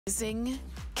Amazing.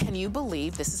 Can you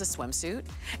believe this is a swimsuit?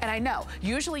 And I know,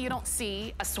 usually you don't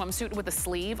see a swimsuit with a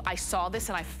sleeve. I saw this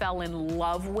and I fell in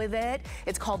love with it.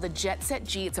 It's called the Jet Set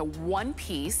G. It's a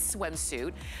one-piece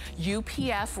swimsuit,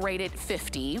 UPF rated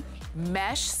 50,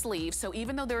 mesh sleeves. So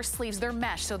even though there are sleeves, they're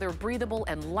mesh, so they're breathable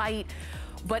and light.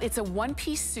 But it's a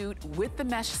one-piece suit with the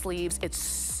mesh sleeves. It's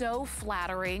so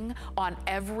flattering on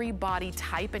every body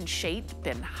type and shape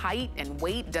and height and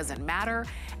weight, doesn't matter.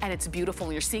 And it's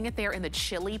beautiful. You're seeing it there in the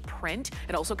chili print.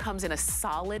 It also comes in a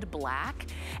solid black.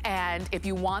 And if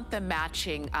you want the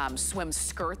matching swim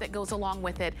skirt that goes along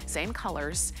with it, same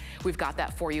colors, we've got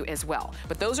that for you as well.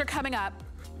 But those are coming up.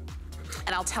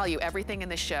 And I'll tell you, everything in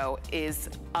the show is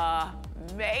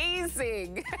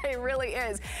amazing. It really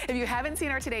is. If you haven't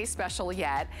seen our today's special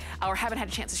yet, or haven't had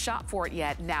a chance to shop for it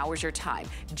yet, now is your time.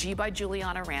 G by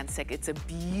Giuliana Rancic. It's a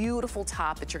beautiful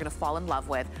top that you're gonna fall in love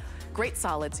with. Great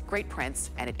solids, great prints,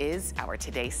 and it is our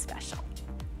today's special.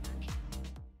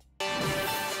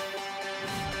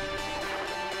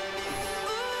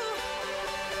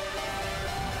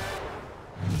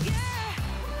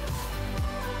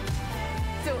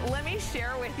 Let me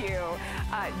share with you,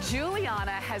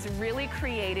 Giuliana has really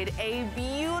created a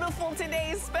beautiful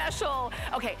today's special.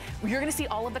 Okay, you're gonna see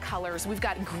all of the colors. We've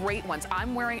got great ones.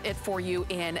 I'm wearing it for you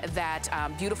in that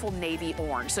beautiful navy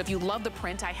orange. So if you love the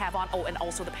print I have on, oh, and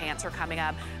also the pants are coming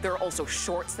up. There are also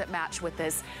shorts that match with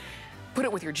this. Put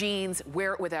it with your jeans,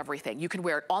 wear it with everything. You can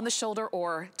wear it on the shoulder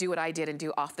or do what I did and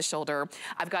do off the shoulder.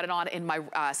 I've got it on in my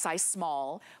size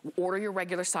small. Order your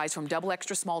regular size from double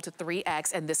extra small to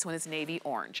 3X, and this one is navy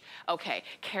orange. Okay,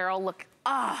 Carol, look,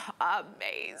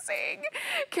 amazing.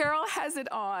 Carol has it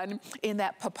on in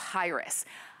that papyrus.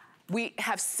 We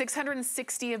have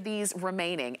 660 of these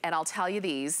remaining, and I'll tell you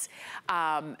these,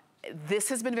 this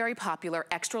has been very popular.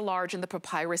 Extra large in the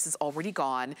papyrus is already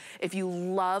gone. If you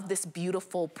love this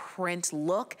beautiful print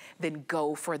look, then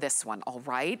go for this one, all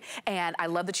right? And I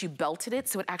love that you belted it,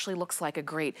 so it actually looks like a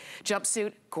great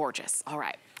jumpsuit. Gorgeous, all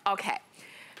right, okay.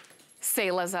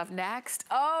 Sayla's up next.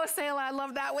 Oh, Sayla, I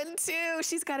love that one too.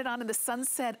 She's got it on in the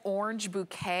sunset orange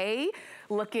bouquet,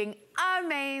 looking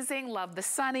amazing. Love the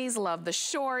sunnies, love the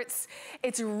shorts.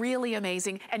 It's really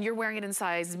amazing. And you're wearing it in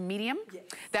size medium? Yes.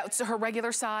 That's her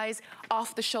regular size,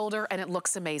 off the shoulder, and it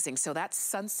looks amazing. So that's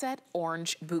sunset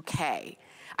orange bouquet.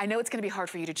 I know it's gonna be hard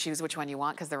for you to choose which one you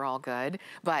want because they're all good,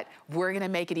 but we're gonna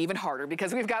make it even harder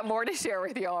because we've got more to share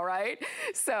with you, all right?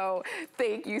 So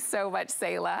thank you so much,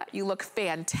 Sayla. You look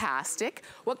fantastic.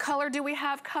 What color do we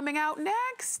have coming out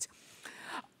next?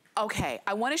 Okay,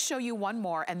 I wanna show you one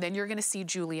more and then you're gonna see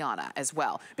Giuliana as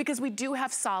well because we do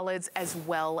have solids as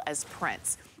well as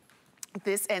prints.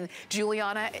 This, and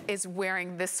Giuliana is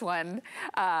wearing this one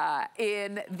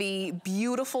in the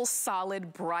beautiful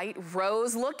solid bright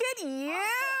rose. Look at you!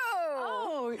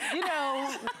 Oh, you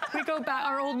know, we go back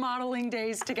our old modeling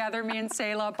days together, me and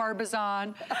Sayla,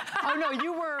 Barbizon. Oh no,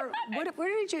 you were,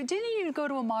 where did you, didn't you go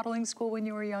to a modeling school when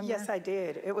you were younger? Yes, I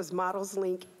did. It was Models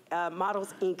Inc.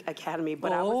 Academy,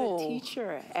 but I was a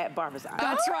teacher at Barbizon.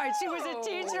 That's right, she was a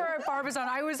teacher at Barbizon.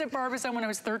 I was at Barbizon when I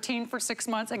was 13 for 6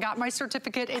 months. I got my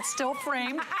certificate. It's still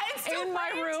framed in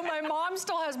my room. My mom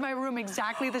still has my room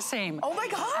exactly the same. Oh my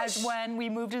gosh. As when we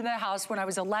moved into the house when I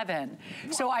was 11.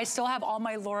 What? So I still have all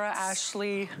my Laura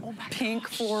Ashley pink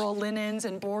floral linens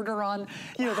and border on,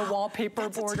 you know, the wallpaper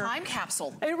border. That's a time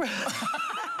capsule.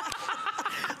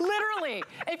 Literally,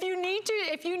 if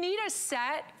you need a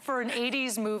set for an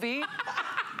 80s movie,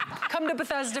 come to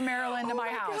Bethesda, Maryland, to my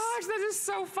house. Oh my gosh, that is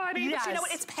so funny. Yes. But you know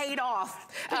what, it's paid off.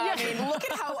 I mean, look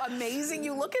at how amazing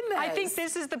you look in this. I think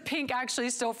this is the pink actually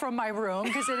still from my room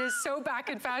because it is so back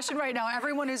in fashion right now.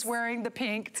 Everyone is wearing the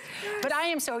pink. But I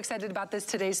am so excited about this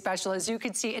today's special. As you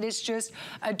can see, it is just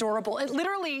adorable. It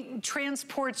literally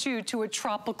transports you to a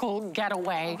tropical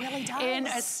getaway. It really does. In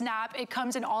a snap. It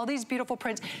comes in all these beautiful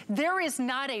prints. There is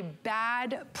not a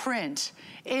bad print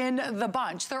in the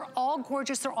bunch. They're all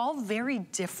gorgeous. They're all very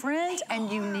different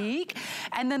and unique.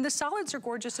 And then the solids are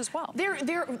gorgeous as well. They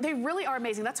really are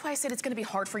amazing. That's why I said it's gonna be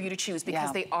hard for you to choose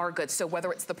because they are good. So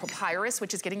whether it's the papyrus,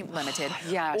 which is getting limited,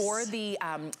 yes, or the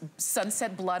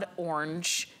sunset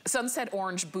orange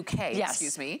bouquet, yes,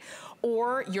 excuse me,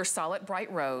 or your solid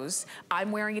bright rose.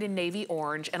 I'm wearing it in navy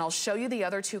orange, and I'll show you the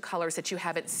other two colors that you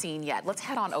haven't seen yet. Let's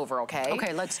head on over, okay?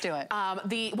 Okay, let's do it.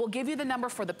 We'll give you the number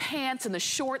for the pants and the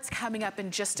shorts coming up in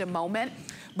just a moment,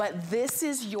 but this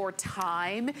is your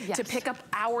time. to pick up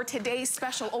our today's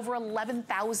special. Over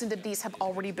 11,000 of these have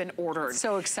already been ordered.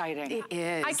 So exciting. It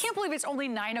is. I can't believe it's only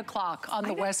 9 o'clock on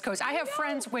the West Coast. I have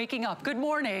friends waking up. Good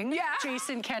morning,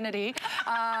 Jason Kennedy.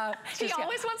 He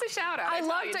always wants a shout out. I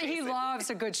love that he loves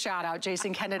a good shout out.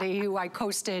 Jason Kennedy, who I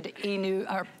co-hosted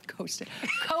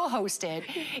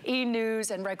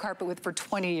E-News and Red Carpet with for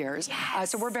 20 years.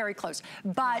 So we're very close.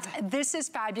 But this is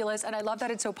fabulous, and I love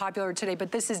that it's so popular today,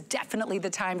 but this is definitely the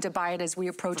time to buy it as we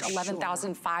approach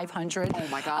 11,500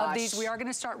 of these. We are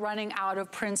gonna start running out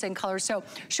of prints and colors. So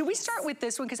should we start with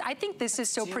this one? Because I think this is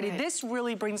so pretty. This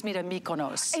really brings me to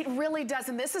Mykonos. It really does,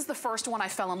 and this is the first one I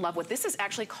fell in love with. This is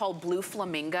actually called Blue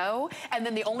Flamingo, and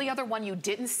then the only other one you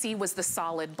didn't see was the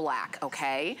solid black,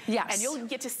 okay? Yes. And you'll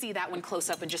get to see that one close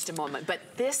up in just a moment, but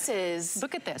this is...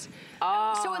 Look at this.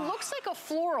 So it looks like a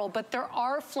floral, but there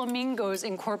are flamingos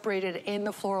incorporated in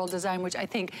the floral design, which I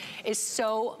think is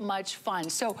so much fun.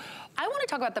 So I want to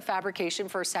talk about the fabrication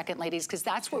for a second, ladies, because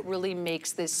that's what really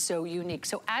makes this so unique.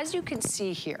 So as you can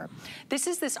see here, this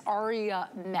is this Aria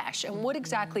mesh. And what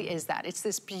exactly is that? It's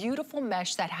this beautiful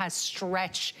mesh that has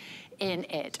stretch in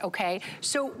it, okay?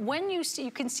 So when you see,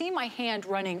 you can see my hand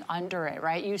running under it,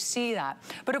 right? You see that.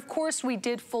 But of course we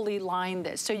did fully line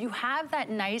this. So you have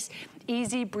that nice,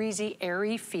 easy breezy,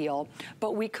 airy feel,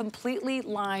 but we completely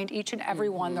lined each and every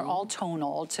one. They're all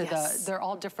tonal to they're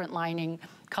all different lining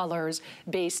colors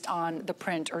based on the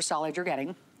print or solid you're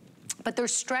getting. But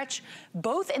there's stretch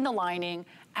both in the lining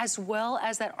as well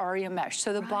as that Aria mesh.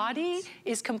 So the body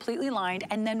is completely lined,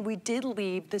 and then we did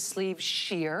leave the sleeve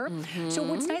sheer. So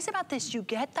what's nice about this, you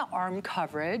get the arm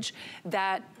coverage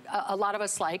that a lot of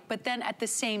us like, but then at the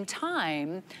same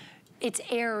time, it's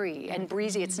airy and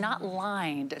breezy. It's not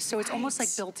lined. So it's almost like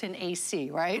built-in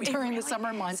AC, right? During the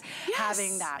summer months,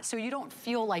 having that. So you don't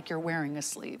feel like you're wearing a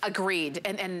sleeve. Agreed.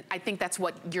 And I think that's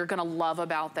what you're gonna love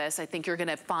about this. I think you're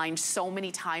gonna find so many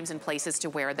times and places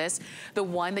to wear this. The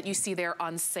one that you see there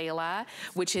on Selah,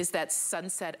 which is that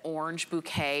sunset orange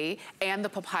bouquet, and the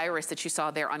papyrus that you saw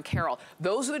there on Carol.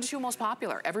 Those are the two most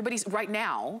popular. Everybody's, right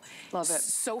now, love it.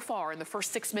 So far in the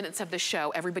first 6 minutes of the show,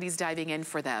 everybody's diving in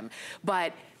for them.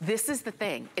 But this is the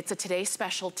thing, it's a today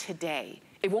special today.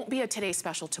 It won't be a today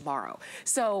special tomorrow.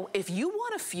 So if you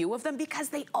want a few of them, because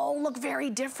they all look very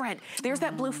different. There's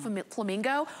that blue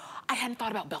flamingo. I hadn't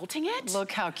thought about belting it.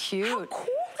 Look how cute. How cool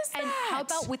is that? And how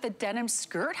about with a denim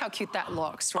skirt? How cute that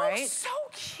looks, right? Oh, so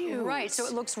cute. Right, so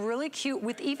it looks really cute.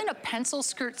 With even a pencil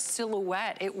skirt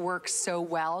silhouette, it works so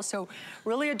well. So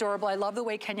really adorable. I love the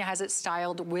way Kenya has it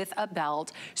styled with a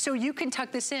belt. So you can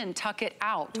tuck this in, tuck it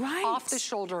out, off the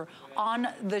shoulder, on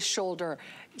the shoulder.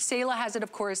 Selah has it,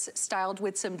 of course, styled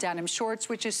with some denim shorts,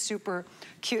 which is super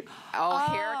cute. Oh,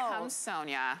 here comes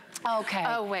Sonia. Okay.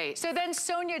 Oh, wait. So then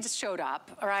Sonia just showed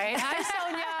up, all right? Hi,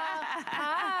 Sonia.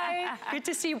 Hi. Good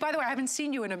to see you. By the way, I haven't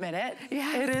seen you in a minute.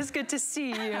 Yeah. It is good to see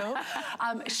you.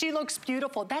 She looks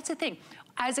beautiful. That's the thing.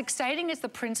 As exciting as the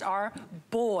prints are,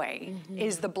 boy,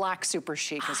 is the black super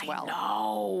chic as well. I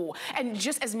know. And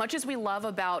just as much as we love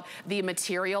about the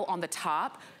material on the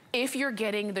top, if you're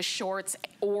getting the shorts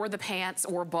or the pants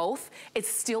or both, it's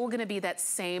still gonna be that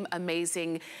same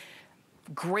amazing,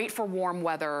 great for warm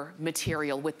weather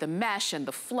material with the mesh and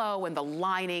the flow and the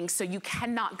lining, so you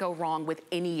cannot go wrong with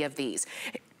any of these.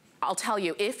 I'll tell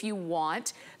you, if you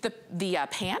want the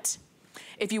pant,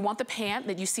 if you want the pant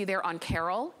that you see there on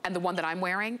Carol and the one that I'm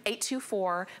wearing,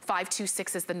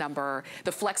 824-526 is the number.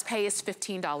 The flex pay is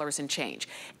 $15 and change.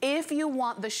 If you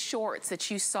want the shorts that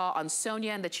you saw on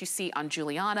Sonia and that you see on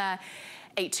Giuliana,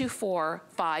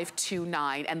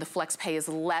 824-529, and the flex pay is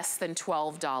less than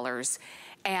 $12.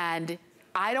 And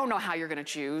I don't know how you're gonna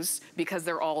choose because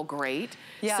they're all great.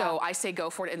 Yeah. So I say go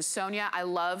for it. And Sonia, I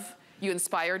love, you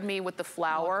inspired me with the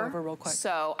flower. Walk over real quick.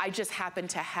 So I just happen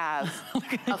to have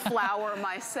a flower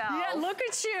myself. Yeah, look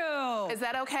at you. Is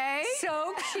that okay?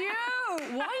 So cute.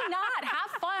 Why not?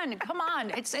 Have fun. Come on.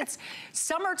 It's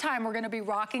summertime. We're going to be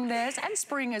rocking this, and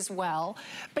spring as well.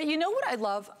 But you know what I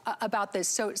love about this?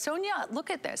 So Sonia,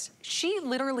 look at this. She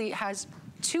literally has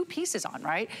two pieces on,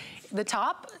 right? The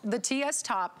top, the TS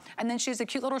top, and then she has the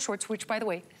cute little shorts, which, by the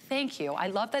way, thank you. I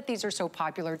love that these are so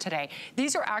popular today.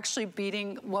 These are actually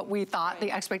beating what we thought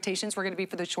the expectations were gonna be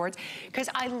for the shorts, because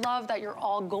I love that you're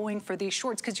all going for these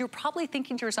shorts, because you're probably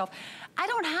thinking to yourself, I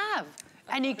don't have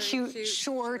any cute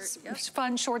shorts,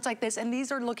 fun shorts like this, and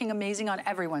these are looking amazing on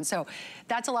everyone. So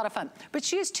that's a lot of fun. But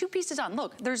she has two pieces on.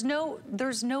 Look, there's no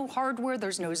hardware,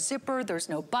 there's no zipper, there's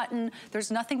no button,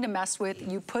 there's nothing to mess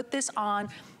with. You put this on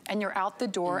and you're out the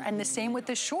door, and the same with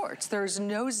the shorts. There's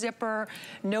no zipper,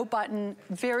 no button,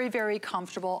 very, very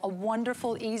comfortable. A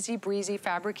wonderful, easy breezy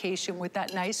fabrication with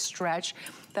that nice stretch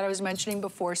that I was mentioning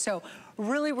before. So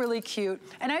Really, really cute.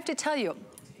 And I have to tell you,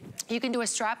 you can do a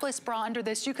strapless bra under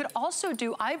this. You could also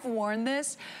do, I've worn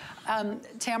this,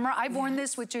 Tamara, I've worn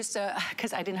this with just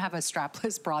because I didn't have a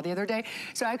strapless bra the other day.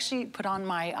 So I actually put on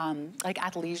my like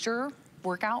athleisure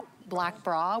workout black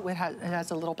bra with it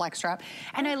has a little black strap,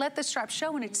 and I let the strap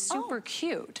show, and it's super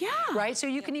cute. Yeah. Right? So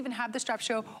you can even have the strap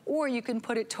show, or you can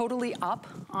put it totally up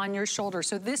on your shoulder.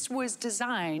 So this was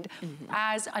designed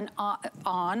as an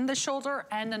on the shoulder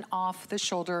and an off the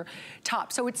shoulder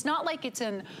top. So it's not like it's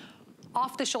an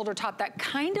off the shoulder top that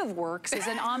kind of works as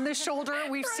an on the shoulder.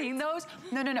 We've seen those.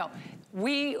 No, no, no.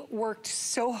 We worked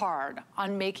so hard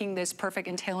on making this perfect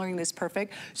and tailoring this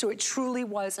perfect. So it truly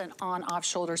was an on-off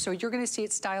shoulder. So you're gonna see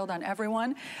it styled on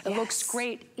everyone. It looks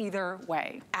great either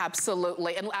way.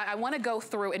 Absolutely. And I wanna go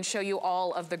through and show you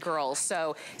all of the girls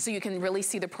so you can really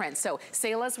see the print. So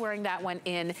Sayla's wearing that one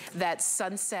in that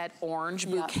sunset orange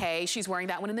bouquet. She's wearing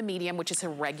that one in the medium, which is her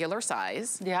regular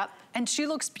size. Yep. And she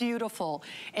looks beautiful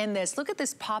in this. Look at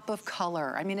this pop of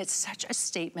color. I mean, it's such a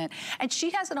statement. And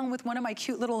she has it on with one of my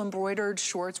cute little embroidered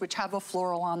shorts, which have a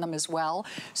floral on them as well.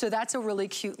 So that's a really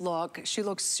cute look. She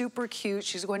looks super cute.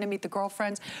 She's going to meet the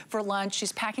girlfriends for lunch.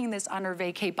 She's packing this on her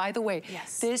vacay. By the way,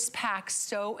 this packs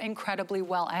so incredibly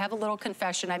well. I have a little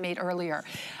confession I made earlier.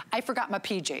 I forgot my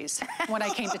PJs when I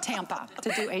came to Tampa to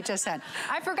do HSN.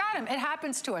 I forgot them. It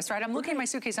happens to us, right? I'm looking at my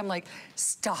suitcase. I'm like,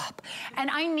 stop. And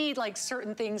I need like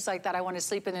certain things like that I want to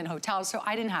sleep in hotels, so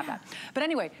I didn't have that. But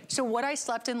anyway, so what I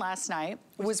slept in last night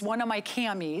was one of my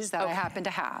camis that I happen to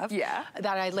have, that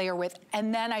I layer with,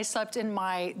 and then I slept in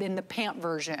the pant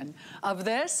version of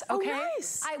this. Okay,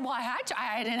 nice.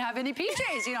 I didn't have any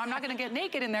PJs. You know, I'm not going to get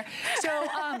naked in there. So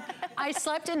I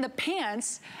slept in the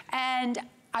pants, and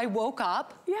I woke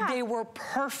up, they were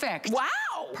perfect. Wow.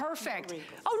 Perfect.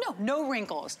 No no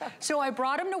wrinkles. So I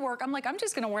brought them to work. I'm like, I'm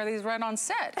just gonna wear these right on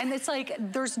set. And it's like,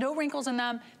 there's no wrinkles in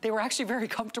them. They were actually very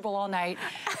comfortable all night.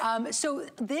 So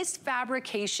this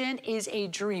fabrication is a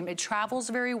dream. It travels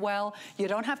very well. You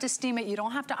don't have to steam it. You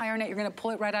don't have to iron it. You're gonna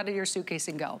pull it right out of your suitcase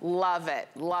and go. Love it,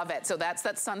 love it. So that's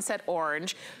that sunset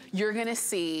orange. You're gonna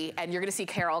see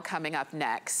Carol coming up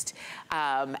next.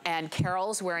 And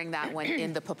Carol's wearing that one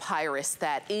in the papyrus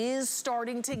that is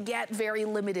starting to get very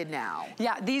limited now.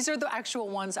 Yeah, these are the actual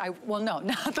ones well, no,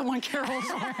 not the one Carol's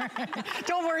wearing.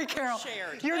 Don't worry, Carol.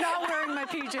 You're not wearing my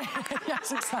PJ.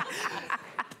 Yes, exactly.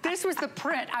 This was the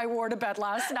print I wore to bed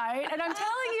last night. And I'm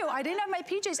telling you, I didn't have my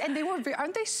PJs, and they were,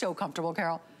 aren't they so comfortable,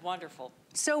 Carol? Wonderful.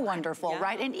 So wonderful,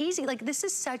 right? And easy, like this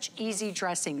is such easy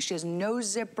dressing. She has no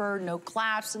zipper, no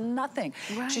clasps, nothing.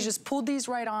 She just pulled these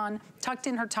right on, tucked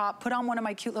in her top, put on one of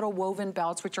my cute little woven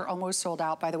belts, which are almost sold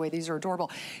out, by the way. These are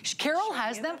adorable. Carol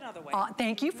has them.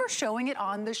 Thank you for showing it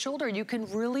on the shoulder. You can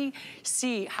really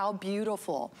see how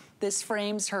beautiful this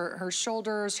frames her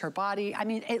shoulders, her body. I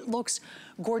mean, it looks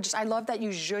gorgeous. I love that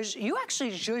you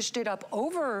actually zhuzhed it up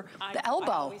over the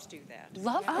elbow. I always do that.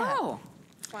 Love that.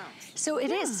 So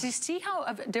it is, you see how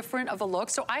different of a look?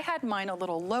 So I had mine a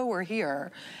little lower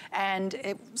here, and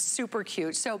it's super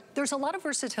cute. So there's a lot of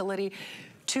versatility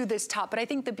to this top, but I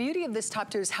think the beauty of this top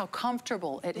too is how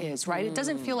comfortable it is, right? It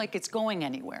doesn't feel like it's going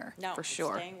anywhere. No, for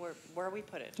sure. Staying where we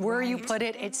put it. Where you put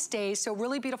it, it stays. So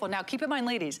really beautiful. Now keep in mind,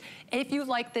 ladies, if you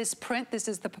like this print, this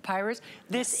is the papyrus.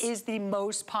 This is the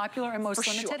most popular and most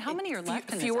limited. How many are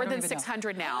left in this? Fewer than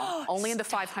 600 now. Only in the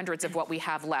 500s of what we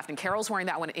have left. And Carol's wearing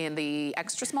that one in the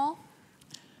extra small?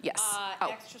 Yes.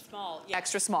 Extra small, yes.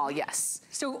 Extra small, yes.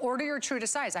 So order your true to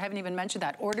size. I haven't even mentioned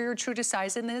that. Order your true to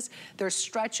size in this. They're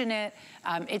stretching it.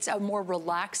 It's a more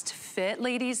relaxed fit,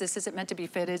 ladies. This isn't meant to be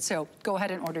fitted, so go ahead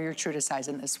and order your true to size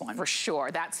in this one. For sure.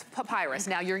 That's papyrus.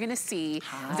 Now you're gonna see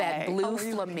that blue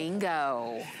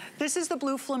flamingo. This is the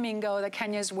blue flamingo that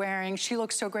Kenya's wearing. She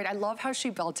looks so great. I love how she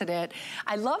belted it.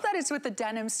 I love that it's with the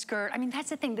denim skirt. I mean,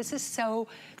 that's the thing. This is so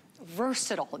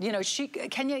versatile. You know,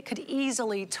 Kenya could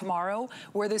easily tomorrow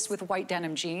wear this with white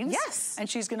denim jeans. Yes. And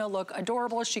she's gonna look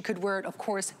adorable. She could wear it, of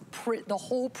course, the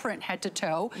whole print head to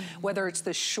toe, whether it's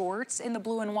the shorts in the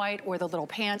blue and white or the little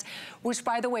pants, which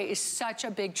by the way is such a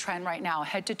big trend right now.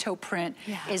 Head to toe print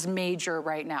is major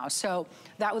right now. So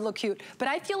that would look cute. But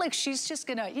I feel like she's just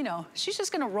gonna, you know, she's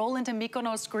just gonna roll into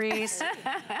Mykonos, Greece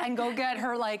and go get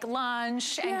her like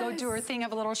lunch and go do her thing,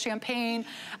 have a little champagne.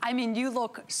 I mean, you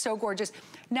look so gorgeous.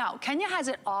 Now, Kenya has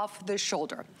it off the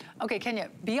shoulder. Okay, Kenya,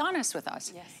 be honest with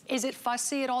us. Yes. Is it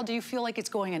fussy at all? Do you feel like it's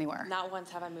going anywhere? Not once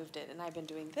have I moved it, and I've been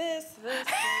doing this.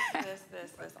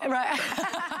 Right.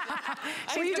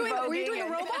 So were you doing a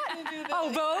robot? Oh,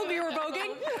 Vogue, you were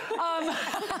voguing?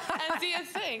 And see it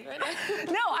sing, right?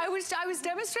 No, I was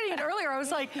demonstrating it earlier. I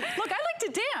was like, look, I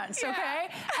like to dance, okay?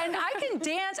 And I can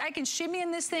dance, I can shimmy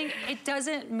in this thing, it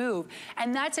doesn't move.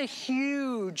 And that's a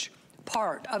huge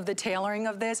part of the tailoring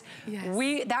of this.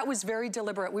 Yes. That was very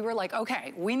deliberate. We were like,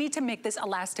 okay, we need to make this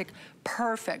elastic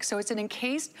perfect. So it's an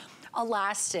encased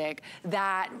elastic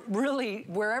that really,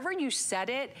 wherever you set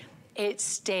it, it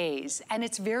stays, and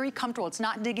it's very comfortable. It's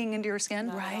not digging into your skin.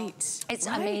 Right. It's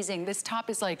amazing. This top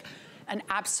is like an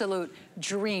absolute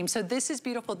dream. So this is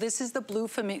beautiful. This is the blue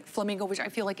flamingo, which I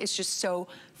feel like is just so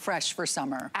fresh for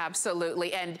summer.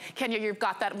 Absolutely. And Kenya, you've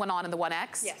got that one on in the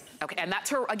 1X? Yes. Okay, and that's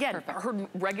her, again, her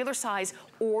regular size.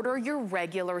 Order your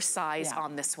regular size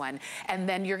on this one. And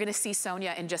then you're gonna see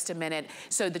Sonia in just a minute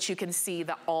so that you can see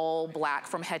the all black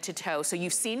from head to toe. So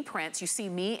you've seen prints, you see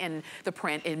me in the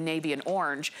print in navy and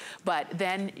orange, but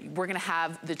then we're gonna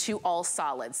have the two all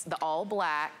solids, the all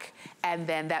black, and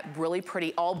then that really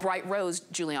pretty all bright rose,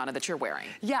 Giuliana, that you're wearing.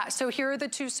 Yeah, so here are the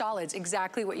two solids,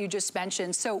 exactly what you just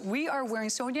mentioned. So we are wearing,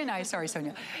 Sonia and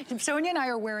I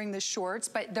are wearing the shorts,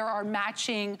 but there are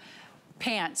matching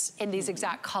pants in these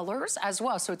exact colors as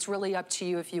well. So it's really up to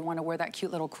you if you want to wear that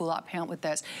cute little culotte pant with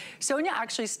this. Sonia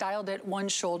actually styled it one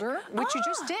shoulder, which you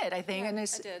just did, I think. Yeah, and I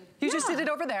did. You just did it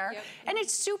over there. Yep. And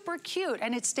it's super cute,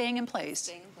 and it's staying in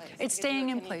place. It's staying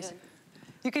in place.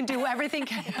 You can do everything.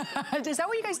 Is that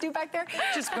what you guys do back there?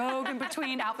 Just go in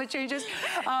between outfit changes,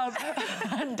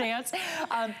 dance.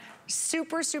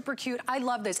 Super, super cute. I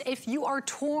love this. If you are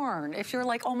torn, if you're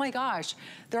like, oh my gosh,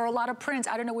 there are a lot of prints,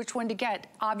 I don't know which one to get.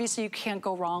 Obviously, you can't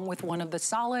go wrong with one of the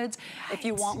solids. Right. If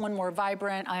you want one more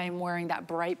vibrant, I am wearing that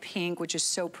bright pink, which is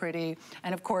so pretty.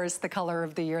 And of course, the color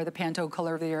of the year, the Pantone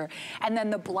color of the year. And then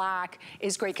the black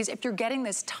is great, because if you're getting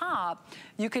this top,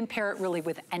 you can pair it really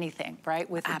with anything, right?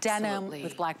 With denim,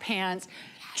 with black pants.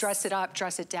 Dress it up,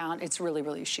 dress it down. It's really,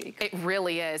 really chic. It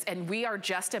really is. And we are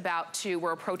just about to,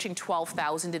 we're approaching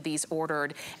 12,000 of these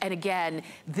ordered. And again,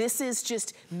 this is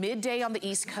just midday on the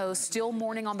East Coast, still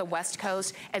morning on the West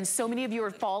Coast. And so many of you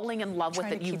are falling in love with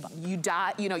it. You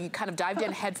kind of dove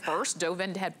in head first,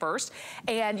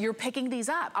 and you're picking these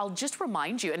up. I'll just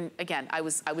remind you, and again, I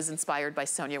was inspired by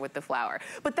Sonia with the flower.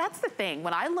 But that's the thing,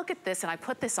 when I look at this and I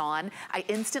put this on, I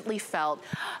instantly felt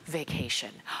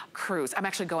vacation, cruise. I'm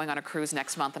actually going on a cruise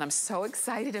next month, and I'm so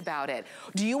excited about it.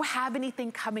 Do you have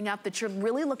anything coming up that you're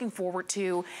really looking forward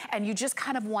to, and you just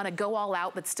kind of want to go all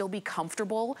out but still be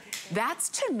comfortable? That's,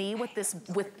 to me, what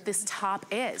this top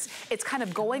is. It's kind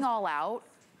of going all out,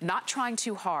 not trying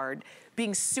too hard,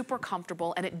 being super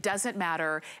comfortable, and it doesn't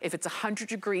matter if it's 100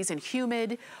 degrees and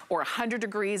humid, or 100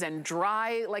 degrees and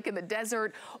dry like in the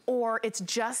desert, or it's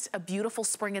just a beautiful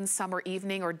spring and summer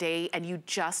evening or day and you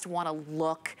just want to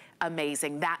look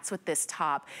amazing. That's what this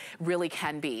top really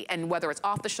can be. And whether it's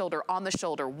off the shoulder, on the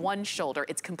shoulder, one shoulder,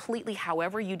 it's completely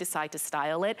however you decide to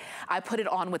style it. I put it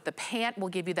on with the pant. We'll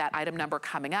give you that item number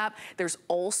coming up. There's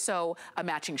also a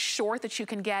matching short that you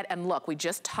can get. And look, we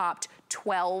just topped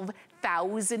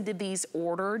 12,000 of these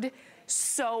ordered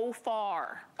so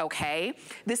far, okay?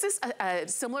 This is a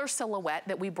similar silhouette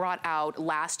that we brought out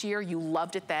last year. You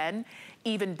loved it then,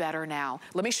 even better now.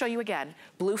 Let me show you again.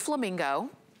 Blue flamingo.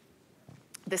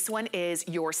 This one is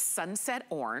your sunset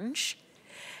orange.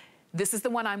 This is the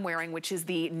one I'm wearing, which is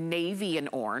the navy and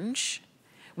orange.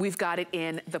 We've got it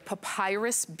in the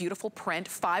papyrus, beautiful print,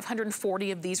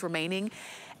 540 of these remaining.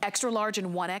 Extra large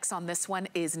and 1X on this one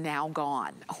is now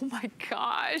gone. Oh my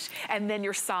gosh. And then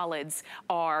your solids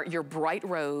are your bright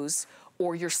rose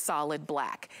or your solid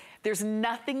black. There's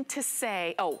nothing to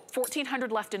say,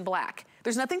 1,400 left in black.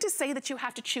 There's nothing to say that you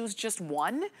have to choose just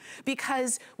one,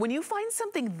 because when you find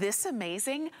something this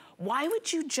amazing, why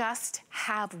would you just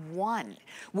have one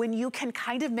when you can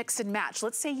kind of mix and match?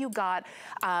 Let's say you got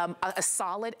a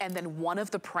solid and then one of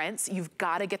the prints. You've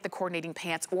got to get the coordinating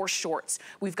pants or shorts.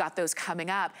 We've got those coming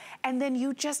up. And then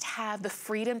you just have the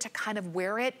freedom to kind of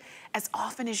wear it as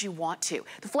often as you want to.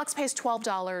 The flex pay is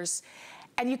 $12.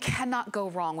 And you cannot go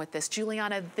wrong with this.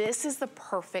 Giuliana, this is the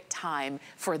perfect time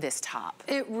for this top.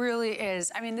 It really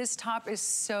is. I mean, this top is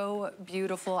so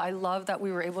beautiful. I love that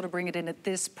we were able to bring it in at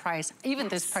this price. Even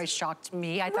this price shocked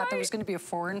me. I thought there was gonna be a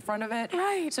 4 in front of it.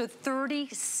 Right. So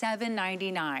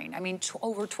 $37.99. I mean, just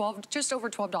over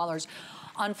 $12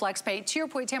 on FlexPay. To your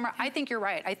point, Tamara, I think you're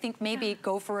right. I think maybe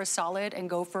go for a solid and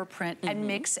go for a print and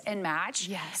mix and match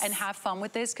and have fun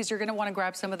with this, because you're gonna wanna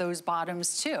grab some of those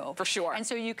bottoms too. For sure. And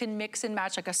so you can mix and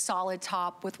match like a solid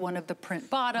top with one of the print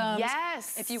bottoms.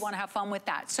 Yes. If you wanna have fun with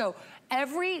that. So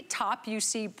every top you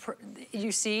see,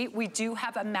 we do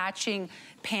have a matching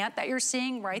pant that you're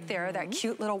seeing right there, that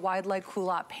cute little wide leg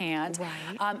culotte pant.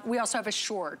 Right. We also have a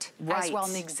short as well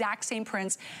in the exact same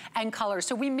prints and colors.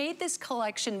 So we made this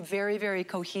collection very, very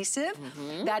cohesive,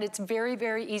 that it's very,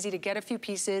 very easy to get a few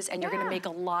pieces and you're gonna make a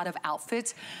lot of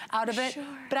outfits out of it.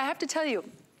 But I have to tell you,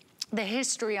 the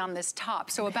history on this top.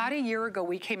 So about a year ago,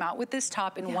 we came out with this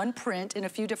top in one print in a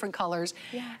few different colors.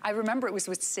 I remember it was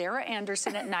with Sarah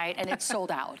Anderson at night and it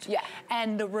sold out.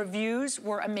 And the reviews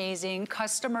were amazing,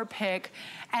 customer pick,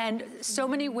 and so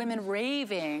many women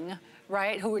raving,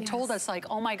 right, who had told us like,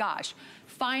 oh my gosh,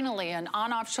 finally an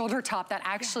on-off shoulder top that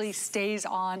actually stays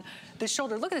on the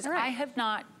shoulder. Look at this, I have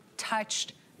not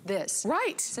touched this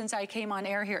since I came on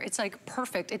air here. It's like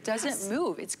perfect. It doesn't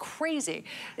move. It's crazy.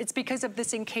 It's because of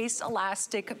this encased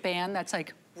elastic band that's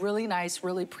like really nice,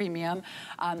 really premium,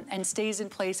 and stays in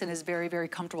place and is very, very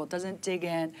comfortable. It doesn't dig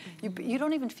in. You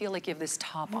don't even feel like you have this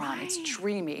top on. It's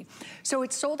dreamy. So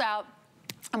it's sold out,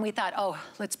 and we thought, oh,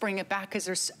 let's bring it back because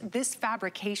there's this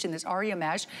fabrication, this Aria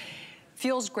mesh,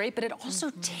 feels great, but it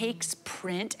also takes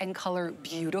print and color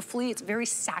beautifully. It's very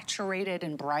saturated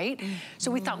and bright. So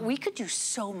we thought we could do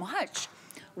so much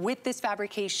with this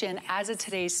fabrication as a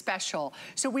today's special.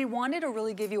 So we wanted to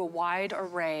really give you a wide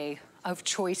array of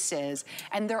choices,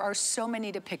 and there are so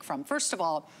many to pick from. First of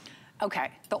all, okay,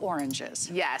 the oranges.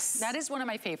 Yes. That is one of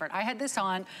my favorite. I had this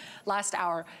on last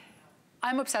hour.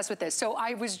 I'm obsessed with this. So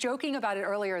I was joking about it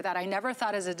earlier that I never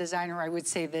thought as a designer I would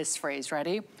say this phrase.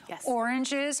 Ready? Yes.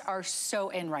 Oranges are so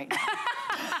in right now.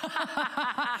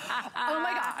 Oh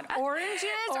my God. Oranges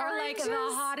are like the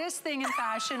hottest thing in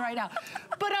fashion right now.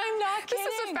 But I'm not kidding.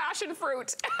 This is a fashion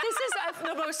fruit. This is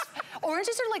the most,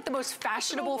 oranges are like the most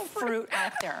fashionable fruit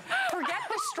out there. Forget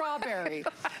the strawberry.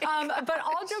 But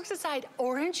all jokes aside,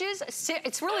 oranges,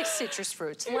 it's really citrus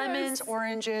fruits, lemons,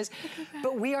 oranges.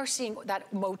 But we are seeing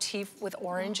that motif with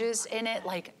oranges in it,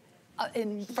 like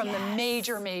from the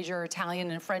major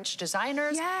Italian and French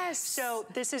designers. So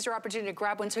this is your opportunity to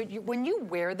grab one. So when you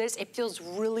wear this, it feels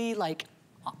really like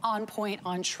on point,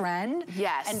 on trend,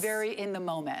 and very in the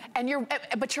moment. And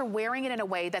but you're wearing it in a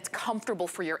way that's comfortable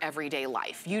for your everyday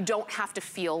life. You don't have to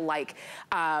feel like,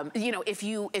 you know, if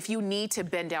you need to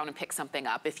bend down and pick something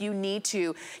up, if you need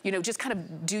to, you know, just kind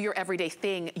of do your everyday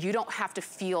thing, you don't have to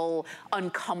feel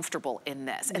uncomfortable in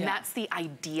this. And that's the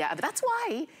idea of it. That's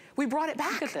why we brought it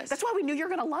back. Look at this. That's why we knew you're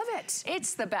gonna love it.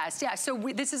 It's the best, so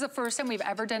this is the first time we've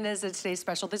ever done it as a Today's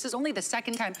Special. This is only the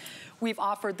second time we've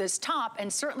offered this top,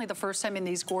 and certainly the first time in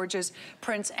these gorgeous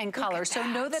prints and colors. So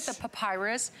know that the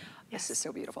papyrus, this is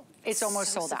so beautiful. It's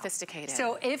almost sold out. Sophisticated.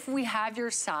 So if we have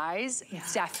your size,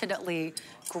 definitely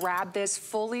grab this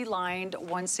fully lined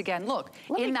once again. Look,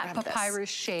 in that papyrus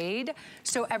shade.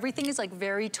 So everything is like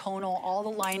very tonal. All the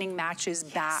lining matches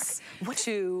back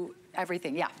to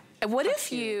everything, What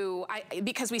if you,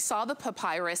 because we saw the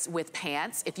papyrus with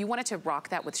pants, if you wanted to rock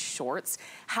that with shorts,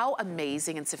 how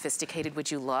amazing and sophisticated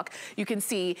would you look? You can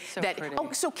see that,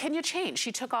 so Kenya changed.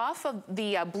 She took off of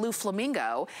the blue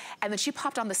flamingo, and then she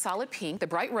popped on the solid pink, the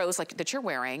bright rose like that you're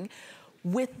wearing,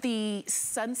 with the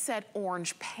sunset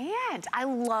orange pant. I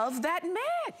love that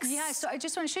mix. Yeah, so I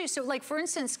just want to show you. So like, for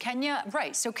instance, Kenya,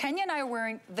 so Kenya and I are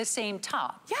wearing the same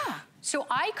top. So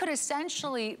I could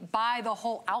essentially buy the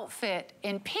whole outfit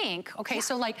in pink. Okay,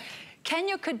 so like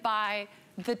Kenya could buy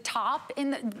the top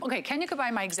in the, Kenya could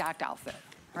buy my exact outfit,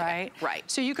 right?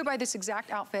 So you could buy this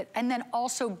exact outfit and then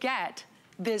also get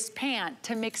this pant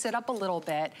to mix it up a little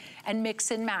bit and mix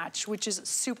and match, which is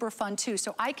super fun too.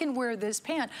 So I can wear this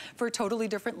pant for a totally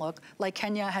different look like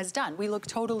Kenya has done. We look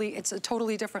it's a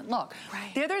totally different look.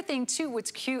 The other thing too,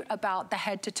 what's cute about the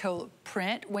head to toe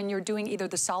print when you're doing either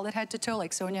the solid head to toe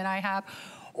like Sonia and I have,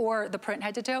 or the print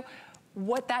head to toe,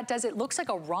 what that does, it looks like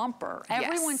a romper.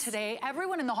 Everyone today,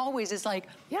 everyone in the hallways is like,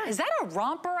 is that a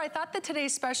romper? I thought that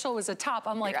Today's Special was a top.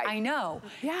 I'm like, I know.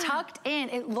 Tucked in,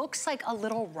 it looks like a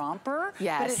little romper,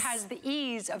 but it has the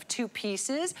ease of two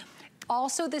pieces.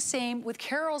 Also the same with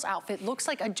Carol's outfit. Looks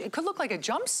like it could look like a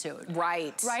jumpsuit.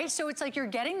 Right? So it's like you're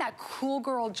getting that cool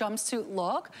girl jumpsuit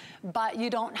look, but you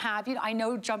don't have, I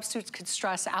know jumpsuits could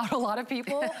stress out a lot of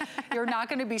people. You're not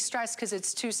gonna be stressed because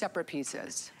it's two separate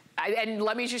pieces. And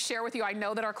let me just share with you, I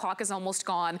know that our clock is almost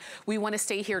gone. We want to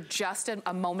stay here just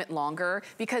a moment longer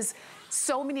because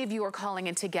so many of you are calling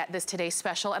in to get this Today's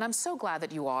Special, and I'm so glad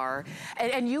that you are.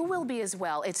 And you will be as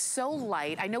well. It's so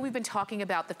light. I know we've been talking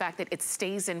about the fact that it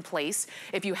stays in place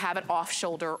if you have it off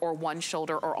shoulder or one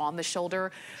shoulder or on the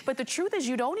shoulder. But the truth is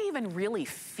you don't even really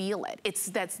feel it. It's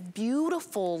that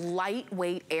beautiful,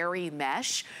 lightweight, airy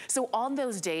mesh. So on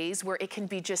those days where it can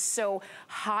be just so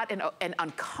hot and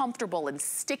uncomfortable and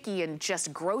sticky and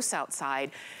just gross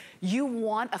outside, you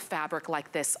want a fabric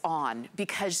like this on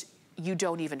because you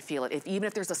don't even feel it. Even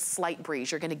if there's a slight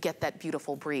breeze, you're gonna get that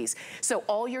beautiful breeze. So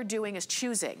all you're doing is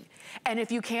choosing. And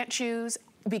if you can't choose,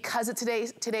 because of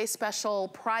today's special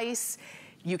price,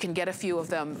 you can get a few of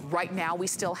them. Right now, we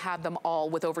still have them all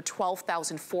with over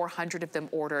 12,400 of them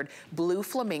ordered. Blue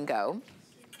Flamingo,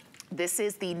 This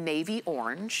is the navy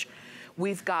orange.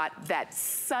 We've got that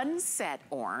sunset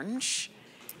orange.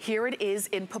 Here it is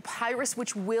in papyrus,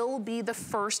 which will be the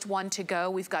first one to go.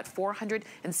 We've got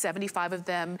 475 of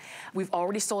them. We've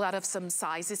already sold out of some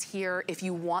sizes here. If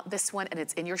you want this one and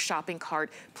it's in your shopping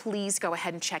cart, please go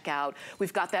ahead and check out.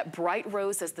 We've got that bright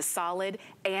rose as the solid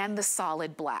and the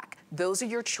solid black. Those are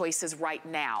your choices right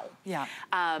now. Yeah.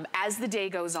 As the day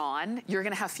goes on, you're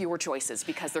gonna have fewer choices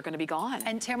because they're gonna be gone.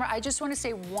 And Tamara, I just want to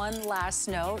say one last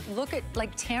note. Look at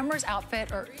like Tamara's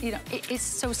outfit, or it's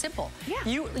so simple. Yeah.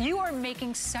 You are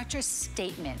making such a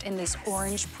statement in this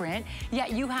orange print,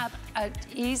 yet you have an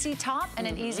easy top and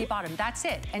an easy bottom. That's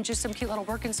it, and just some cute little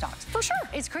Birkenstocks. For sure.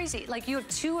 It's crazy. Like you have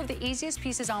two of the easiest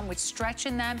pieces on with stretch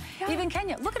in them. Yeah. Even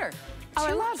Kenya, look at her. Oh,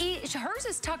 I love hers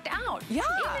is tucked out. Yeah.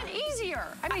 Even easier.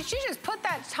 I mean, she just put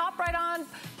that top right on,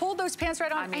 pulled those pants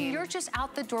right on, and you're just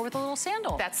out the door with a little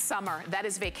sandal. That's summer. That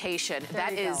is vacation. There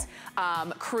that is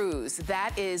cruise.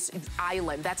 That is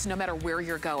island. That's no matter where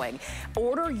you're going.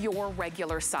 Order your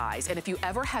regular size. And if you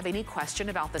ever have any question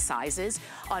about the sizes,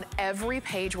 on every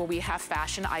page where we have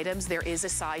fashion items, there is a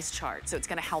size chart. So it's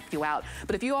gonna help you out.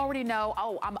 But if you already know,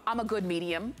 oh, I'm a good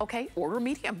medium, okay, order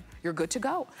medium. You're good to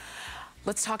go.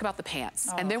 Let's talk about the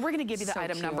pants. And then we're gonna give you the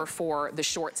item number for the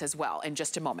shorts as well in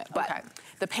just a moment. But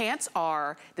the pants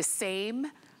are the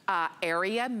same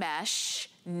area mesh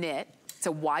knit. It's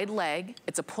a wide leg,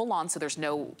 it's a pull on, so there's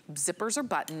no zippers or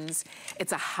buttons.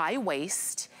 It's a high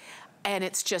waist. And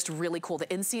it's just really cool. The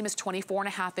inseam is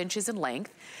 24.5 inches in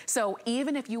length. So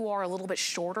even if you are a little bit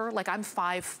shorter, like I'm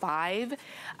 5'5",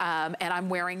 and I'm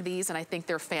wearing these and I think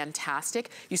they're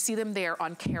fantastic. You see them there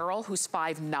on Carol, who's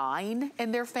 5'9",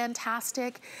 and they're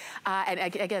fantastic. And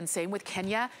again, same with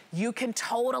Kenya. You can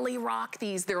totally rock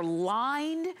these. They're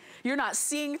lined. You're not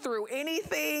seeing through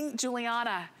anything.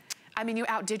 Giuliana, I mean, you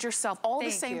outdid yourself. All the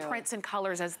same prints and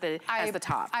colors as the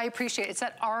top. I appreciate it. It's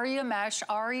that aria mesh.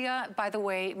 Aria, by the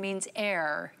way, means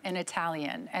air in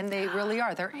Italian. And they really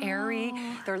are. They're airy.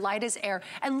 They're light as air.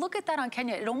 And look at that on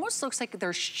Kenya. It almost looks like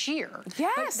they're sheer.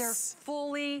 Yes. But they're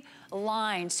fully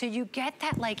lined. So you get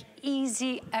that like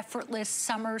easy, effortless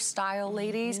summer style,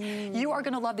 ladies. You are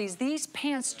gonna love these. These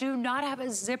pants do not have a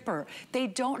zipper. They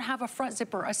don't have a front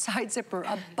zipper, a side zipper,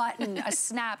 a button, a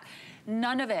snap.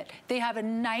 None of it. They have a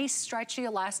nice stretchy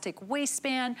elastic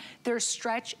waistband. There's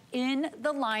stretch in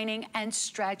the lining and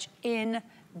stretch in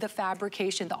the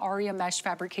fabrication, the aria mesh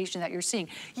fabrication that you're seeing.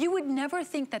 You would never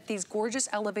think that these gorgeous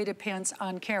elevated pants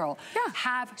on Carol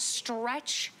have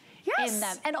stretch in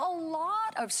them, and a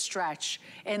lot of stretch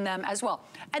in them as well.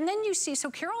 And then you see, so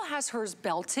Carol has hers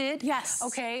belted. Yes.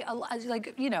 Okay,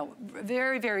 like, you know,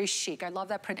 very, very chic. I love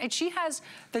that print. And she has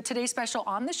the Today Special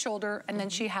on the shoulder, and then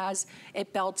she has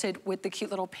it belted with the cute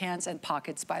little pants and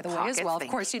pockets, by the way, as well. Of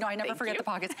course, you know, I never forget the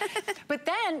pockets. But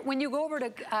then when you go over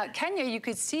to Kenya, you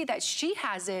could see that she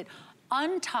has it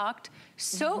untucked,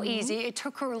 so easy. It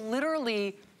took her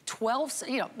literally 12,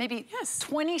 you know, maybe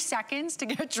 20 seconds to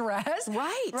get dressed.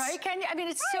 Right, Kenya? I mean,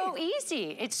 it's so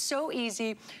easy. It's so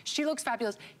easy. She looks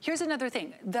fabulous. Here's another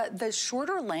thing. The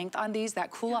shorter length on these, that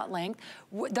culotte length,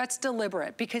 that's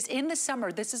deliberate, because in the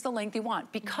summer, this is the length you want,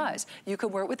 because you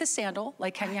can wear it with a sandal,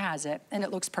 like Kenya has it, and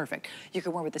it looks perfect. You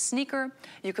can wear it with a sneaker.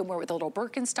 You can wear it with a little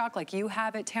Birkenstock, like you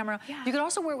have it, Tamara. You can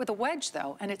also wear it with a wedge,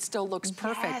 though, and it still looks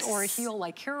perfect, or a heel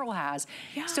like Carol has.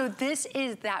 So this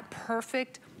is that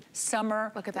perfect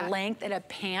summer length in a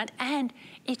pant, and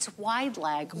it's wide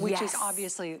leg, which is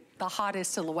obviously the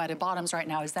hottest silhouette in bottoms right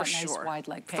now, is that nice wide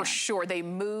leg pant. For sure, they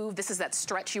move. This is that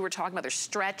stretch you were talking about. There's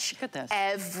stretch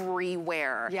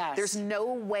everywhere. There's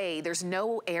no way, there's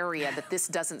no area that this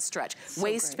doesn't stretch.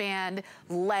 Waistband,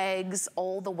 legs,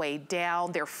 all the way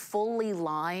down. They're fully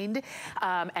lined,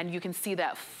 and you can see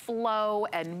that flow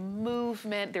and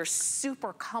movement. They're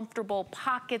super comfortable.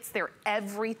 Pockets, they're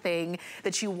everything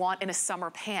that you want in a summer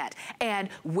pant. And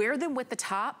wear them with the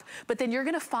top, but then you're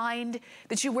gonna find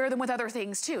that you wear them with other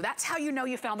things too. That's how you know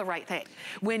you found the right thing.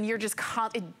 When you're just,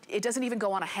 it doesn't even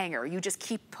go on a hanger. You just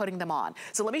keep putting them on.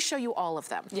 So let me show you all of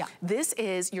them. This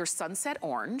is your sunset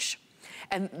orange.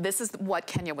 And this is what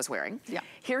Kenya was wearing.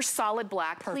 Here's solid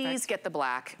black. Please get the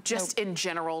black. Just in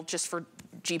general, just for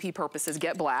GP purposes,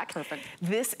 get black.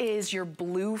 This is your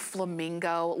blue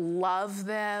flamingo. Love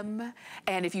them.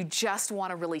 And if you just want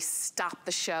to really stop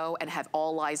the show and have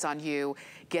all eyes on you,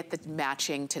 get the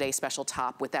matching Today Special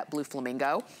top with that blue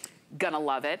flamingo. Gonna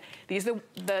love it. These are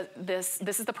this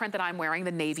is the print that I'm wearing,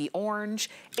 the navy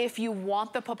orange. If you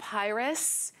want the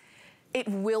papyrus, it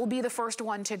will be the first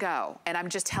one to go. And I'm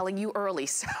just telling you early,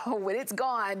 so when it's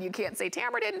gone, you can't say,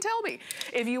 Tamara didn't tell me.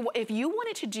 If you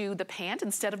wanted to do the pant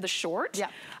instead of the short,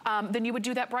 then you would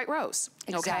do that bright rose,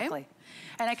 okay?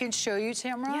 And I can show you,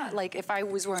 Tamara, like if I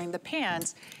was wearing the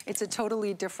pants, it's a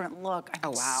totally different look. I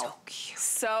mean, oh, wow. So cute.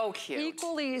 So cute.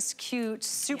 Equally as cute,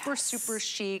 super, super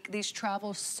chic. These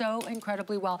travel so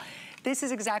incredibly well. This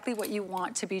is exactly what you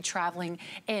want to be traveling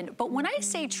in. But when I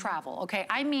say travel, okay,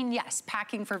 I mean, yes,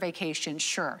 packing for vacation,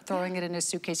 sure. Throwing it in a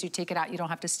suitcase, you take it out, you don't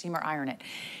have to steam or iron it.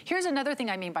 Here's another thing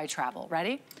I mean by travel,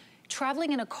 ready?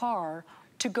 Traveling in a car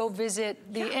to go visit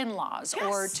the in-laws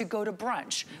or to go to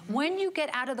brunch. When you get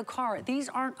out of the car, these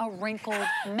aren't a wrinkled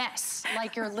mess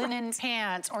like your linen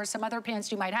pants or some other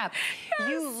pants you might have.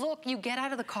 You look, you get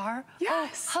out of the car, oh,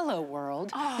 hello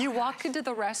world. You walk into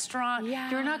the restaurant,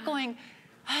 you're not going,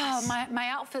 oh, my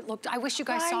outfit looked, I wish you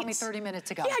guys saw me 30 minutes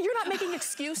ago. Yeah, you're not making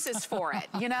excuses for it,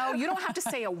 you know? You don't have to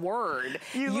say a word.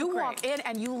 You walk in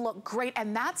and you look great,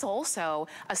 and that's also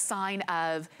a sign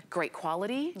of great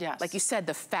quality. Yes. Like you said,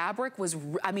 the fabric was,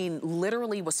 I mean,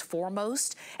 literally was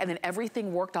foremost, and then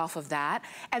everything worked off of that.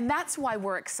 And that's why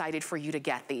we're excited for you to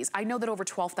get these. I know that over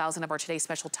 12,000 of our Today's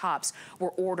Special tops were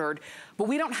ordered, but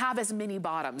we don't have as many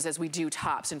bottoms as we do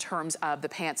tops in terms of the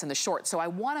pants and the shorts. So I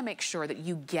wanna make sure that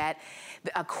you get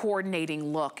a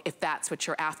coordinating look if that's what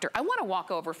you're after. I wanna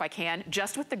walk over, if I can,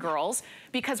 just with the girls,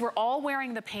 because we're all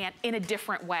wearing the pant in a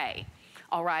different way,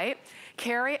 all right?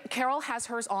 Carol has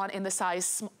hers on in the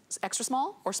size extra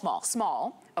small or small?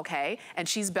 Small, okay, and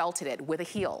she's belted it with a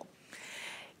heel.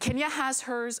 Kenya has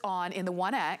hers on in the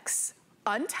 1X,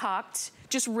 untucked,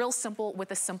 just real simple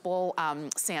with a simple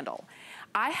sandal.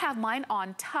 I have mine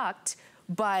on tucked,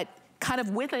 but kind of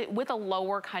with a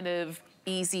lower kind of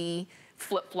easy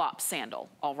flip-flop sandal,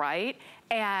 all right?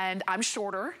 And I'm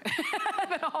shorter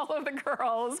than all of the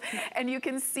girls, and you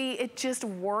can see it just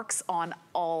works on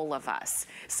all of us.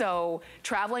 So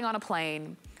traveling on a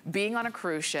plane, being on a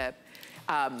cruise ship,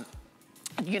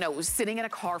 you know, sitting in a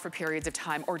car for periods of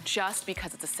time, or just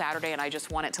because it's a Saturday and I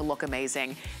just want it to look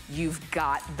amazing, you've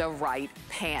got the right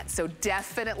pants. So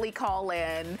definitely call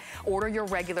in, order your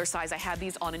regular size. I have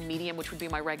these on in medium, which would be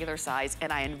my regular size,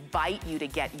 and I invite you to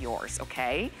get yours,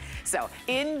 okay? So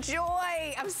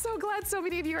enjoy. I'm so glad so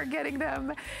many of you are getting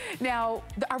them. Now,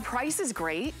 our price is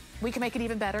great. We can make it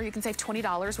even better. You can save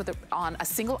 $20 on a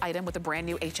single item with a brand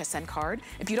new HSN card.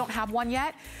 If you don't have one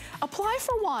yet, apply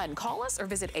for one. Call us or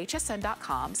visit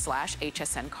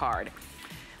hsn.com/HSN card.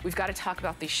 We've got to talk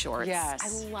about these shorts. Yes.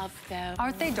 I love them.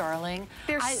 Aren't they darling?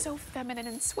 They're so feminine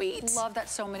and sweet. Love that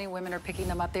so many women are picking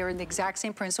them up. They're in the exact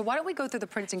same print. So why don't we go through the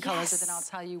prints and colors, and then I'll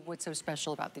tell you what's so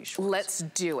special about these shorts. Let's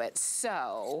do it.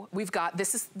 So we've got,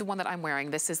 this is the one that I'm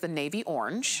wearing. This is the navy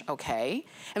orange, okay?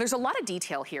 And there's a lot of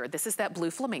detail here. This is that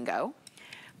blue flamingo.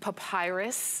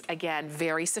 Papyrus, again,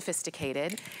 very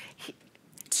sophisticated.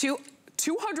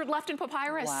 200 left in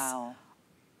papyrus. Wow.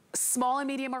 Small and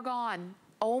medium are gone.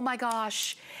 Oh my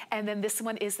gosh. And then this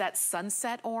one is that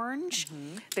sunset orange.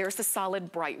 There's the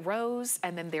solid bright rose,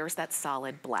 and then there's that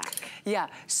solid black. Yeah,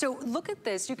 so look at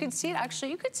this. You can see it,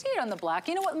 actually, you can see it on the black.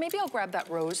 You know what, maybe I'll grab that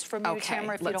rose from you,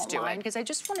 Tamara, if you don't mind, because I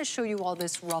just want to show you all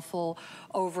this ruffle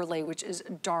overlay, which is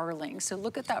darling. So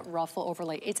look at that ruffle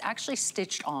overlay. It's actually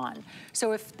stitched on.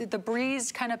 So if the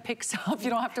breeze kind of picks up, you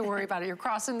don't have to worry about it. You're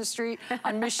crossing the street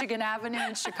on Michigan Avenue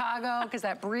in Chicago, because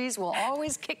that breeze will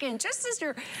always kick in just as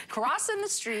you're crossing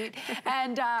the street,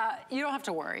 and you don't have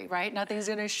to worry, right? Nothing's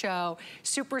gonna show.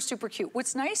 Super, super cute.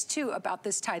 What's nice too about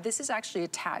this tie, this is actually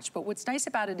attached, but what's nice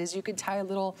about it is you can tie a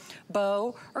little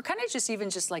bow, or kind of just even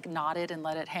just like knot it and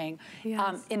let it hang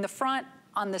in the front,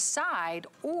 on the side,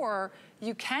 or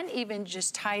you can even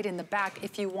just tie it in the back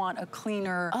if you want a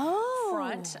cleaner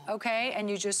front, okay? And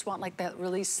you just want like that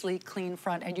really sleek, clean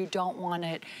front, and you don't want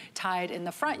it tied in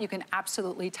the front. You can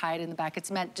absolutely tie it in the back.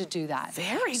 It's meant to do that.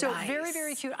 Very so nice. Very,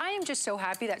 very cute. I am just so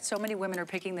happy that so many women are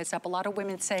picking this up. A lot of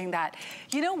women saying that,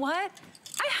 you know what?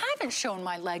 I haven't shown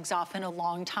my legs off in a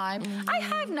long time. I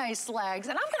have nice legs,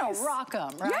 and I'm gonna rock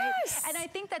them, right? Yes. And I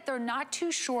think that they're not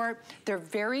too short. They're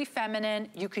very feminine.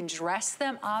 You can dress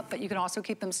them up, but you can also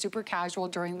keep them super casual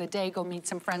during the day. Go meet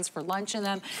some friends for lunch in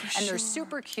them. And they're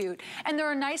super cute. And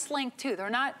they're a nice length too. They're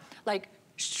not like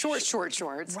short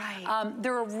shorts. Right.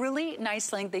 They're a really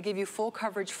nice length. They give you full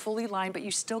coverage, fully lined, but you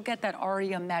still get that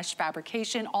Aria mesh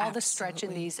fabrication, all the stretch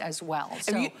in these as well.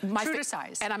 So true to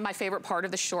size. And my favorite part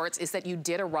of the shorts is that you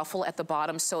did a ruffle at the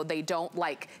bottom so they don't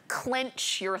like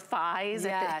clench your thighs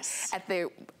at the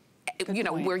you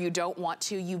know, where you don't want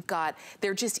to. You've got,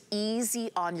 they're just easy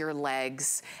on your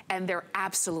legs, and they're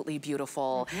absolutely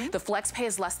beautiful. The flex pay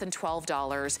is less than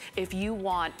 $12. If you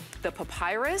want the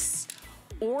papyrus,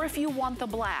 or if you want the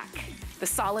black, the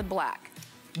solid black,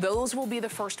 Those will be the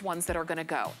first ones that are gonna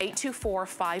go.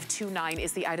 824-529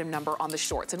 is the item number on the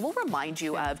shorts. And we'll remind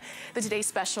you of the Today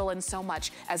Special and so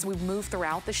much as we move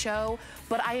throughout the show.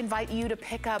 But I invite you to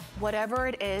pick up whatever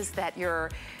it is that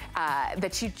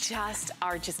that you just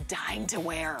are dying to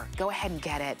wear. Go ahead and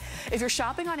get it. If you're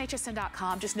shopping on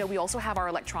hsn.com, just know we also have our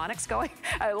electronics going,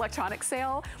 electronic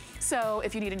sale. So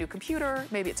if you need a new computer,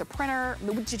 maybe it's a printer.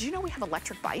 Did you know we have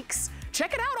electric bikes?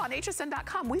 Check it out on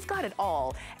hsn.com. We've got it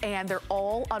all, and they're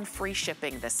all on free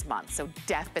shipping this month. So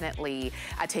definitely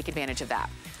take advantage of that.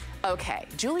 Okay,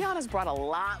 Giuliana's brought a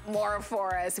lot more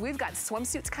for us. We've got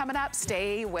swimsuits coming up.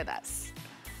 Stay with us.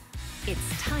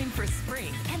 It's time for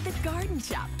spring and the Garden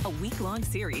Shop, a week-long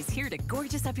series here to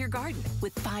gorgeous up your garden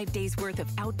with 5 days worth of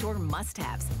outdoor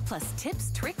must-haves, plus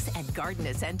tips, tricks, and garden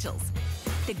essentials.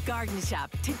 The Garden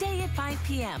Shop, today at 5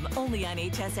 p.m., only on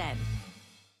HSN.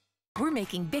 We're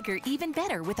making bigger even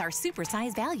better with our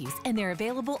supersize values, and they're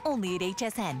available only at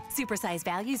HSN. Supersize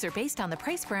values are based on the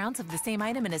price per ounce of the same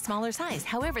item in a smaller size.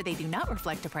 However, they do not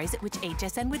reflect a price at which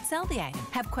HSN would sell the item.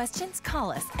 Have questions?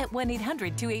 Call us at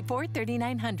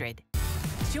 1-800-284-3900.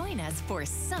 Join us for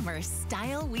Summer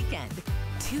Style Weekend.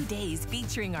 2 days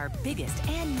featuring our biggest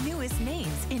and newest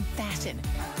names in fashion,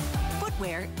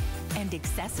 footwear, and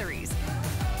accessories.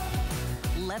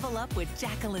 Level up with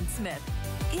Jacqueline Smith,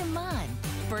 Iman,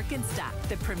 Birkenstock,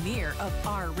 the premier of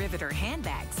our Riveter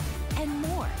handbags, and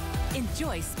more.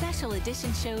 Enjoy special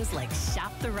edition shows like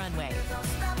Shop the Runway.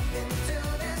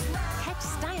 Catch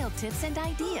style tips and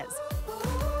ideas.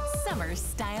 Summer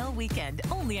Style Weekend,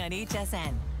 only on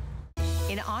HSN.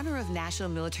 In honor of National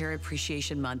Military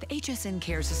Appreciation Month, HSN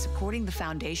Cares is supporting the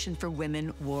Foundation for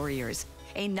Women Warriors,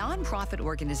 a nonprofit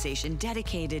organization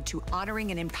dedicated to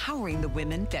honoring and empowering the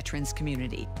women veterans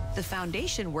community. The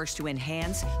foundation works to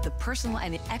enhance the personal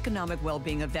and economic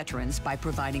well-being of veterans by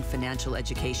providing financial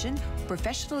education,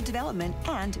 professional development,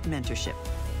 and mentorship.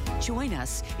 Join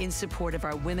us in support of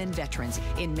our women veterans.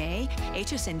 In May,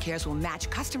 HSN Cares will match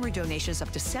customer donations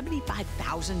up to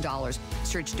 $75,000.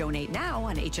 Search Donate Now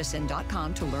on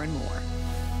hsn.com to learn more.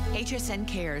 HSN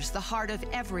Cares, the heart of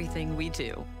everything we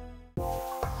do.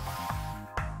 Well,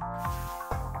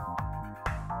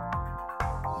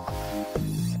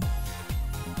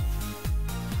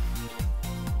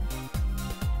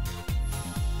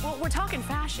 we're talking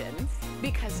fashion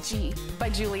because G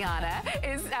by Giuliana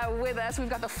is with us. We've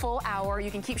got the full hour. You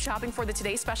can keep shopping for the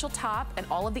Today Special top and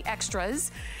all of the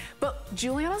extras. But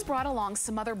Giuliana's brought along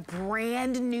some other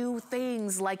brand new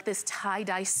things like this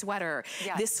tie-dye sweater.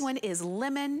 Yes. This one is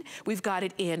lemon. We've got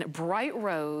it in bright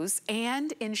rose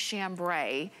and in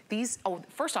chambray. These, oh,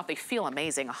 first off, they feel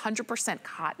amazing. 100%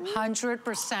 cotton.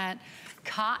 100%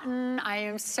 cotton. I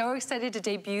am so excited to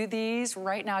debut these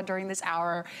right now during this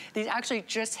hour. These actually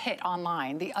just hit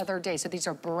online the other day, so these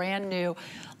are brand new.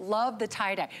 Love the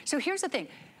tie-dye. So here's the thing.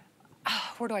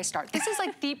 Where do I start? This is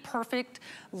like the perfect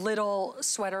little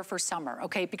sweater for summer,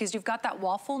 okay? Because you've got that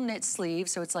waffle knit sleeve,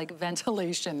 so it's like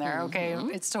ventilation there, okay?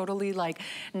 It's totally like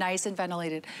nice and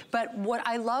ventilated. But what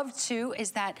I love too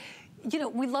is that, you know,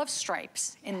 we love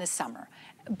stripes in the summer.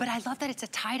 But I love that it's a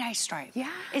tie-dye stripe. Yeah.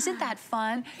 Isn't that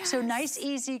fun? Yes. So nice,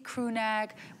 easy crew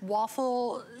neck,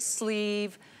 waffle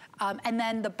sleeve, and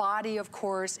then the body, of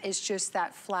course, is just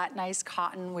that flat, nice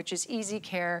cotton, which is easy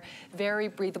care, very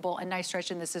breathable, and nice stretch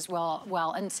in this as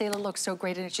well. And Sayla looks so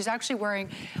great in it. She's actually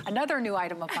wearing another new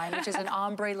item of mine, which is an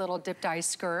ombre little dip-dye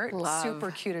skirt. Love.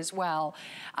 Super cute as well.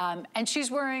 And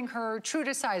she's wearing her true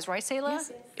to size, right, Sayla?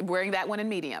 Yes. Wearing that one in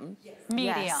medium. Yes.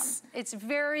 Medium. Yes. It's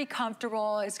very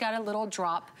comfortable. It's got a little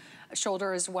drop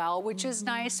shoulder as well, which is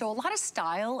nice. So a lot of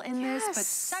style in this, but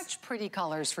such pretty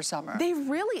colors for summer. They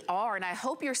really are, and I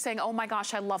hope you're saying, oh my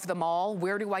gosh, I love them all.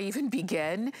 Where do I even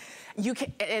begin? You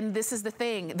can, and this is the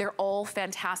thing, they're all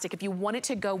fantastic. If you wanted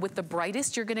to go with the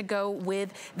brightest, you're gonna go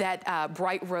with that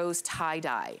bright rose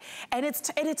tie-dye. And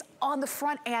it's on the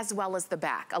front as well as the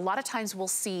back. A lot of times we'll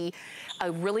see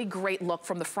a really great look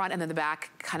from the front and then the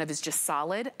back kind of is just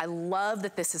solid. I love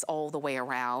that this is all the way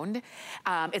around.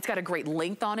 It's got a great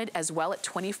length on it as well at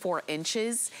 24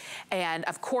 inches. And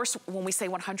of course, when we say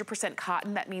 100%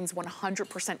 cotton, that means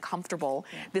 100% comfortable.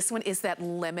 Yeah. This one is that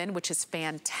lemon, which is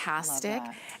fantastic.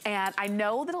 And I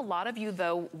know that a lot of you,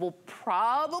 though, will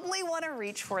probably want to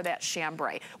reach for that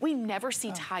chambray. We never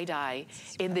see tie-dye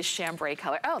in this chambray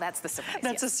color. Oh, that's the surprise.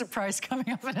 That's a surprise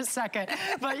coming up in a second.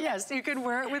 But yes, you can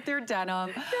wear it with your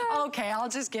denim. Yeah. Okay, I'll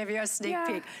just give you a sneak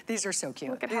peek. These are so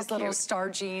cute. Look at these little star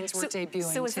jeans we're debuting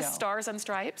So is too. this stars and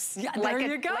stripes? Yeah, like there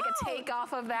you go. Like a take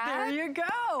off of that. There you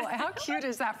go. How cute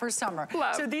is that for summer?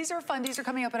 Love. So these are fun. These are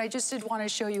coming up, but I just did want to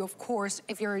show you, of course,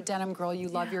 if you're a denim girl, you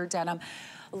love your denim.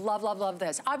 Love, love, love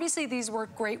this. Obviously, these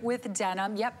work great with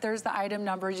denim. Yep, there's the item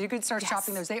numbers. You could start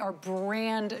shopping those. They are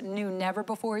brand new, never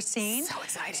before seen. So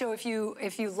exciting. So if you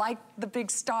like the big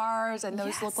stars and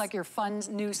those look like your fun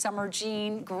new summer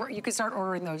jean, you can start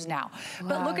ordering those now.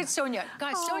 But look at Sonia.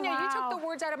 Guys, Sonia, you took the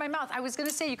words out of my mouth. I was gonna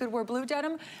say you could wear blue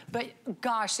denim, but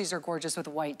gosh, these are gorgeous with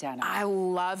white denim. I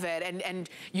love it. And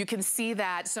you can see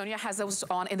that Sonia has those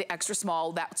on in the extra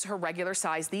small. That's her regular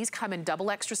size. These come in double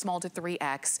extra small to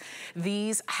 3X.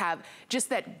 These have just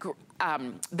that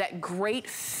great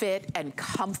fit and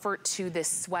comfort to this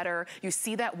sweater. You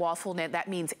see that waffle knit, that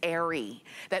means airy.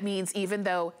 That means even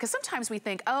though, because sometimes we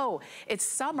think, oh, it's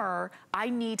summer,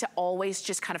 I need to always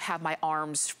just kind of have my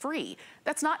arms free.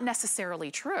 That's not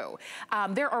necessarily true.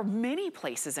 There are many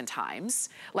places and times,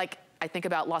 like I think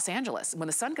about Los Angeles, when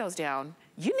the sun goes down,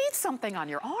 you need something on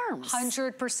your arms.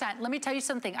 100%. Let me tell you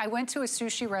something. I went to a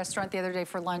sushi restaurant the other day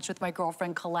for lunch with my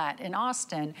girlfriend Colette in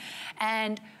Austin,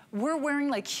 and we're wearing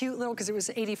like cute little, because it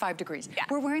was 85 degrees. Yeah.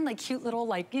 We're wearing like cute little,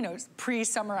 like, you know,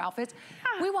 pre-summer outfits.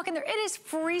 We walk in there, it is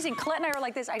freezing. Colette and I are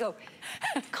like this. I go,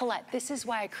 Colette, this is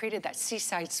why I created that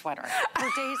seaside sweater. For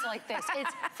days like this,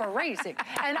 it's freezing.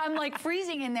 And I'm like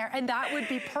freezing in there, and that would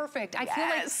be perfect. I feel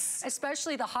like,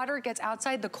 especially the hotter it gets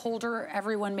outside, the colder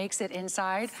everyone makes it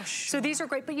inside. For sure. So these are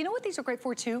great, but you know what these are great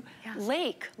for too? Yeah.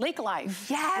 Lake life.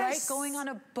 Yes. Right, going on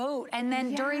a boat. And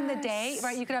then during the day,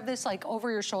 right, you could have this like over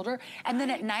your shoulder, and then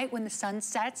at night when the sun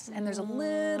sets and there's a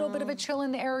little bit of a chill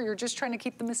in the air, you're just trying to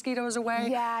keep the mosquitoes away.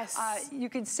 Yes. You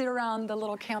could sit around the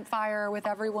little campfire with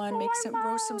everyone,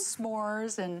 roast some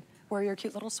s'mores and wear your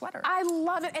cute little sweater. I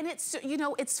love it. And it's, you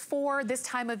know, it's for this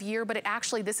time of year, but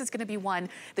this is gonna be one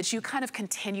that you kind of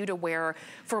continue to wear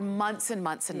for months and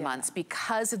months and months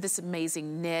because of this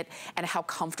amazing knit and how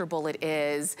comfortable it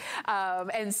is.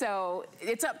 And so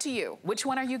it's up to you. Which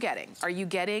one are you getting? Are you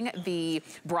getting the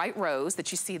bright rose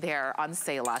that you see there on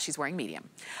Selah? She's wearing medium.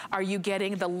 Are you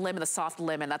getting the lemon, the soft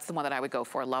lemon? That's the one that I would go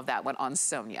for. Love that one on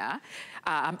Sonia.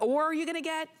 Or are you gonna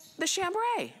get the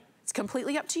chambray? It's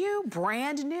completely up to you,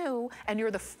 brand new, and you're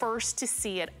the first to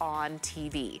see it on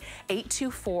TV.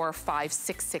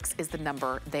 824-566 is the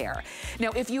number there. Now,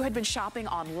 if you had been shopping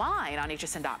online on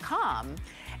hsn.com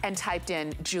and typed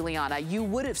in Giuliana, you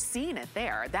would have seen it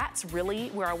there. That's really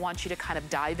where I want you to kind of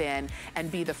dive in and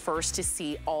be the first to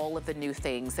see all of the new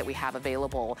things that we have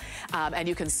available. And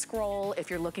you can scroll if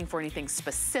you're looking for anything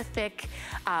specific.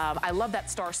 I love that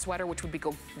star sweater, which would be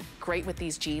great with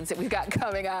these jeans that we've got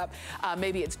coming up.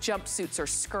 Maybe it's jumpsuits or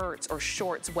skirts or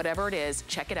shorts, whatever it is,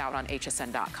 check it out on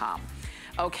hsn.com.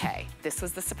 Okay, this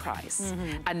was the surprise.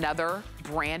 Another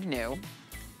brand new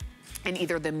in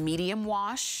either the medium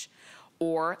wash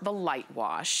or the light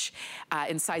wash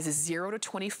in sizes 0 to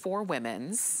 24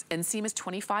 women's. Inseam is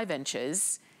 25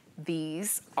 inches.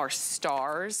 These are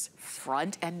stars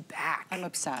front and back. I'm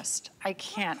obsessed. I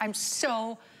can't. I'm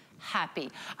so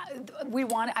happy.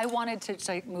 I wanted to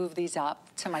like, move these up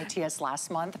to my TS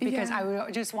last month because I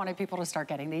just wanted people to start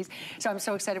getting these. So I'm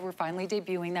so excited we're finally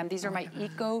debuting them. These are my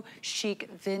eco chic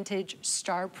vintage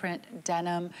star print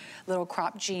denim little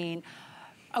crop jean.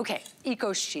 Okay,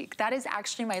 Eco Chic. That is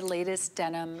actually my latest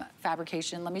denim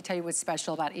fabrication. Let me tell you what's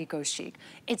special about Eco Chic.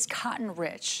 It's cotton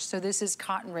rich. So this is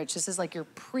cotton rich. This is like your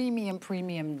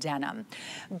premium denim.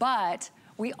 But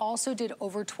we also did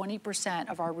over 20%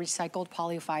 of our recycled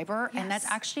polyfiber, and that's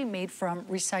actually made from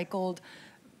recycled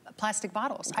plastic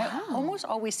bottles. Wow. I almost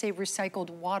always say recycled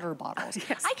water bottles.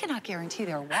 I cannot guarantee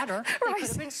they're water. They could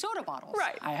have been soda bottles.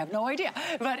 I have no idea.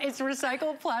 But it's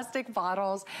recycled plastic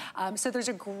bottles. So there's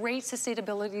a great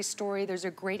sustainability story. There's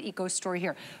a great eco story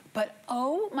here. But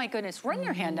oh my goodness, run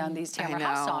your hand down these, Tamara.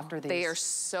 How soft are these? They are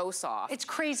so soft. It's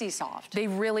crazy soft. They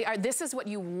really are. This is what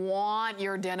you want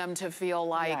your denim to feel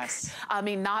like. Yes. I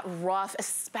mean, not rough,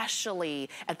 especially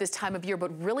at this time of year, but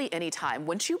really any time.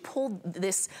 Once you pull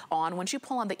this on, once you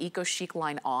pull on the Eco Chic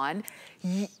line on,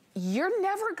 you're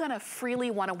never gonna freely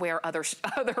wanna wear other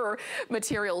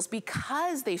materials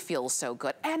because they feel so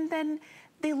good. And then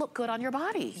they look good on your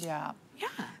body. Yeah. Yeah.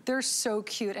 They're so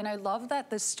cute. And I love that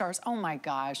the stars, oh my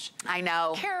gosh. I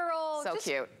know. Carol. So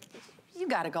cute. You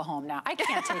gotta go home now. I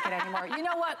can't take it anymore. You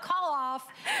know what? Call off.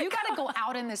 You gotta go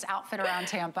out in this outfit around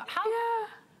Tampa. How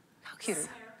cute.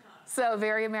 So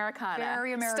very Americana.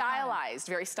 Very Americana. Stylized,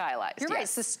 very stylized. You're right,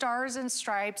 it's the stars and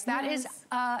stripes. That is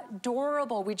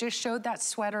adorable. We just showed that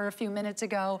sweater a few minutes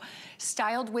ago,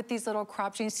 styled with these little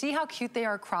crop jeans. See how cute they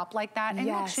are cropped like that? And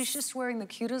look, she's just wearing the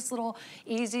cutest little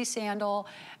easy sandal.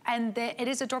 And it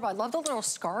is adorable. I love the little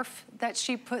scarf that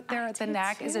she put there at the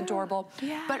neck. Is adorable.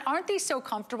 Yeah. But aren't these so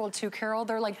comfortable too, Carol?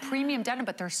 They're like premium denim,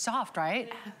 but they're soft,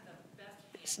 right?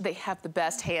 They have the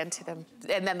best hand to them.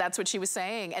 And then that's what she was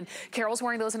saying. And Carol's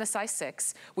wearing those in a size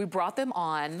 6. We brought them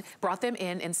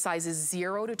in sizes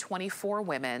 0 to 24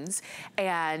 women's.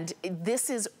 And this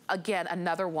is, again,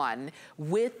 another one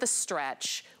with the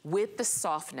stretch, with the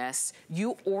softness.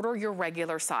 You order your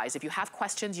regular size. If you have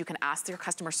questions, you can ask your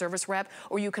customer service rep,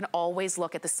 or you can always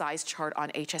look at the size chart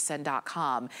on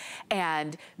hsn.com.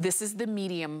 And this is the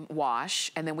medium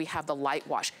wash, and then we have the light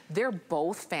wash. They're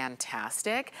both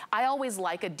fantastic. I always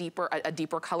like a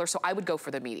deeper color, so I would go for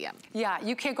the medium. Yeah,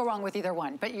 you can't go wrong with either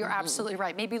one, but you're absolutely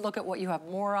right. Maybe look at what you have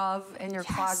more of in your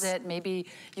closet. Maybe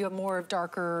you have more of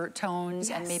darker tones,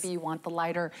 and maybe you want the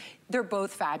lighter. They're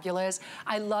both fabulous.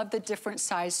 I love the different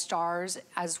size stars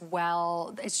as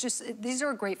well. It's just, these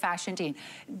are a great fashion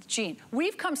Jean.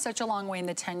 We've come such a long way in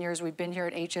the 10 years we've been here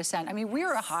at HSN. I mean,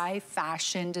 we're a high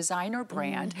fashion designer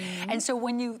brand. And so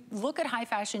when you look at high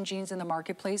fashion jeans in the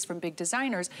marketplace from big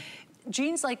designers,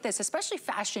 jeans like this, especially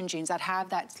fashion jeans that have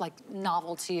that like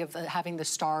novelty of having the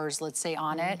stars, let's say,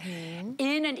 on it,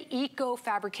 in an eco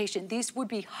fabrication, these would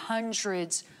be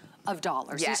hundreds of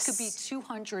dollars. These could be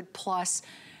 $200+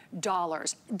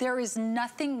 dollars. There is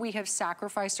nothing we have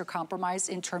sacrificed or compromised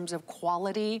in terms of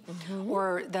quality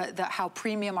or how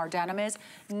premium our denim is.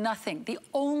 Nothing. The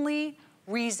only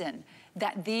reason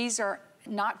that these are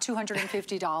not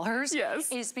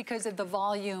 $250 is because of the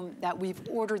volume that we've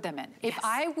ordered them in. If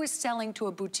I was selling to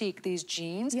a boutique these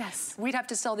jeans, we'd have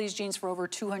to sell these jeans for over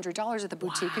 $200 at the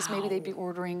boutique because maybe they'd be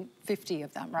ordering 50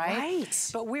 of them,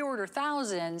 right? But we order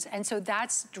thousands, and so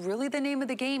that's really the name of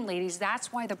the game, ladies.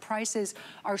 That's why the prices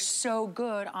are so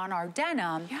good on our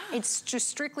denim. It's just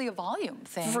strictly a volume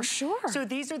thing. For sure. So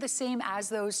these are the same as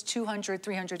those $200,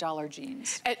 $300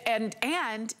 jeans.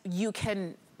 And you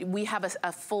can, we have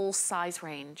a full size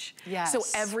range. So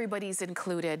everybody's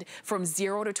included from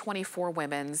 0 to 24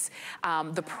 women's.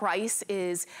 The price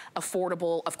is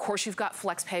affordable. Of course, you've got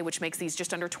flex pay, which makes these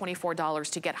just under $24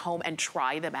 to get home and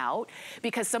try them out.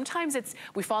 Because sometimes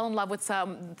we fall in love with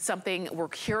something, we're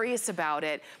curious about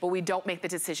it, but we don't make the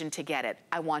decision to get it.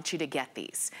 I want you to get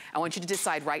these. I want you to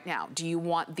decide right now, do you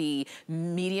want the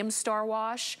medium star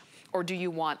wash, or do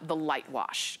you want the light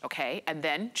wash, okay? And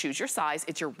then choose your size.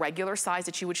 It's your regular size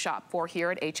that you would shop for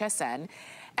here at HSN.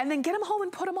 And then get them home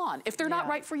and put them on. If they're not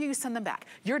right for you, you send them back.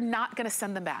 You're not gonna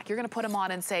send them back. You're gonna put them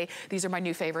on and say, these are my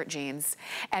new favorite jeans.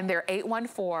 And they're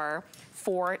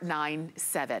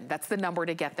 814-497. That's the number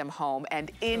to get them home.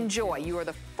 And enjoy. You are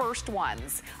the first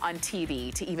ones on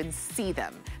TV to even see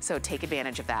them. So take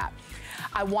advantage of that.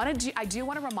 I do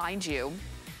wanna remind you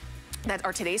that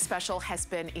our today's special has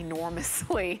been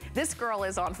enormously, this girl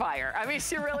is on fire. I mean,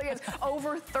 she really is.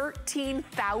 Over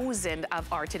 13,000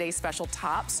 of our today's special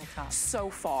tops so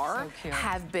far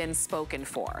have been spoken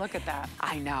for. Look at that.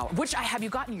 I know. Have you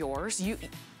gotten yours?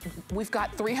 We've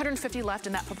got 350 left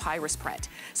in that papyrus print.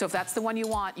 So if that's the one you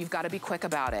want, you've got to be quick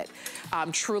about it.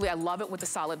 Truly, I love it with the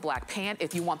solid black pant.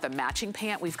 If you want the matching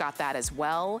pant, we've got that as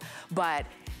well. But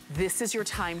this is your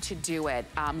time to do it.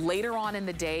 Later on in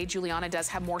the day, Giuliana does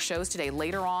have more shows today.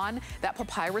 Later on, that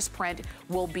papyrus print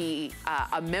will be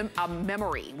a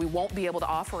memory. We won't be able to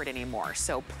offer it anymore,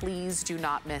 so please do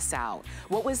not miss out.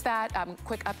 What was that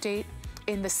quick update?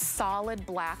 In the solid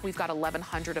black, we've got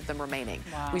 1,100 of them remaining.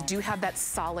 We do have that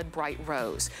solid bright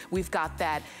rose. We've got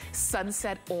that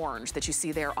sunset orange that you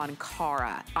see there on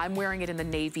Cara. I'm wearing it in the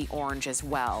navy orange as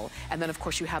well. And then of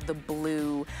course you have the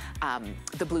blue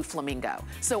flamingo.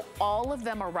 So all of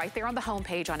them are right there on the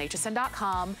homepage on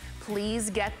hsn.com. Please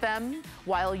get them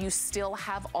while you still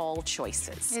have all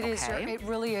choices. It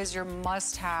really is your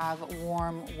must-have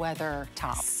warm weather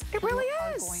top. It really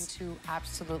is. You're going to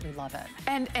absolutely love it.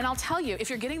 And I'll tell you, if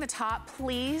you're getting the top,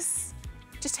 please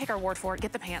just take our word for it.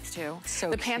 Get the pants too.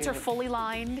 The pants are fully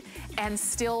lined and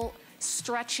still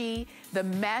stretchy. The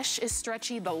mesh is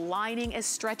stretchy. The lining is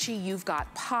stretchy. You've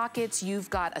got pockets. You've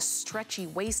got a stretchy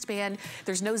waistband.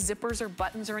 There's no zippers or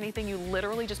buttons or anything. You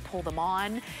literally just pull them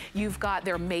on.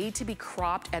 They're made to be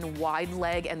cropped and wide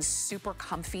leg and super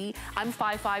comfy. I'm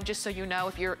 5'5", just so you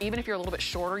know. Even if you're a little bit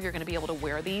shorter, you're gonna be able to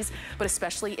wear these, but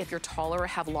especially if you're taller or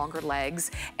have longer legs.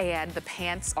 And the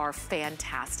pants are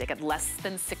fantastic at less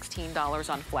than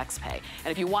 $16 on FlexPay.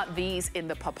 And if you want these in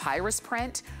the papyrus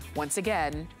print, once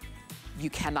again, you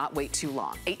cannot wait too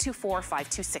long.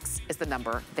 824-526 is the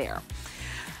number there.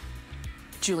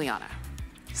 Giuliana.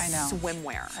 I know.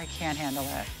 Swimwear. I can't handle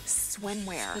it.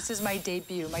 Swimwear. This is my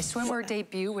debut. My swimwear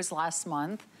debut was last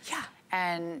month. Yeah.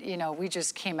 And, you know, we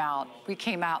just came out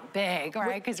big,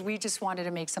 right? Because we just wanted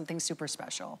to make something super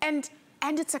special. And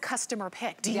it's a customer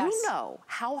pick. Do Yes. you know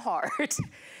how hard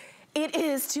it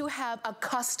is to have a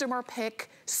customer pick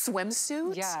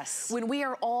swimsuit? Yes. When we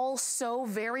are all so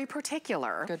very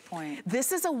particular. Good point.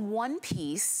 This is a one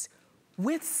piece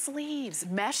with sleeves,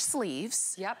 mesh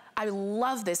sleeves. Yep. I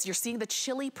love this. You're seeing the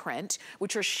chili print,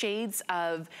 which are shades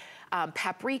of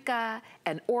paprika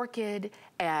and orchid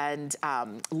and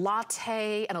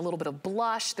latte and a little bit of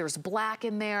blush. There's black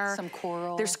in there. Some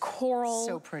coral. There's coral.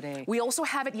 So pretty. We also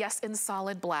have it, yes, in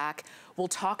solid black. We'll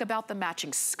talk about the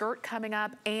matching skirt coming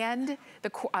up and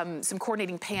the some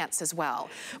coordinating pants as well.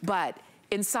 But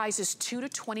in sizes 2 to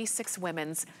 26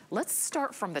 women's, let's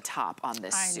start from the top on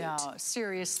this suit. I know,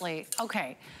 seriously.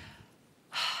 Okay.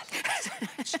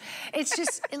 It's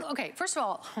just, okay, first of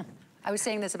all, I was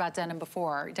saying this about denim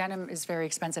before. Denim is very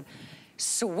expensive.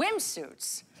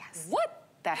 Swimsuits. Yes. What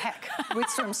the heck with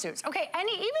swimsuits? Okay, and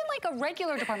even like a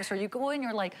regular department store, you go in,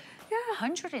 you're like,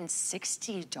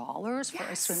 $160 for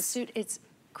a swimsuit. It's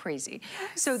crazy.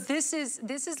 Yes. So this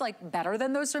is like better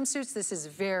than those swimsuits. This is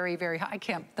very, very high. I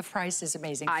can't, the price is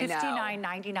amazing. I know.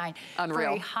 $59.99 for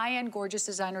a high-end gorgeous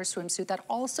designer swimsuit that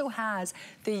also has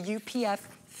the UPF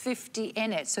 50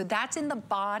 in it. So that's in the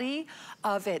body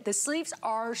of it. The sleeves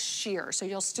are sheer, so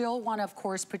you'll still want to, of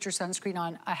course, put your sunscreen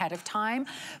on ahead of time.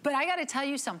 But I got to tell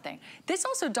you something. This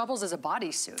also doubles as a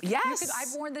bodysuit. Yes.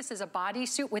 I've worn this as a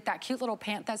bodysuit with that cute little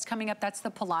pant that's coming up. That's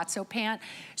the palazzo pant.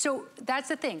 So that's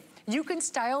the thing. You can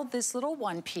style this little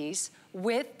one piece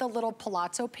with the little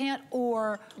palazzo pant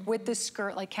or with the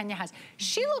skirt like Kenya has.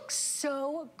 She looks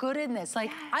so good in this. Like,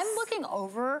 I'm looking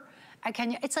over at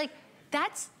Kenya. It's like,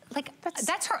 that's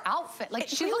her outfit. Like,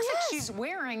 she looks like she's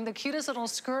wearing the cutest little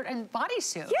skirt and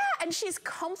bodysuit. Yeah, and she's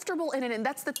comfortable in it, and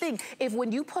that's the thing. If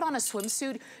when you put on a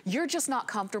swimsuit, you're just not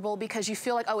comfortable because you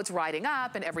feel like, oh, it's riding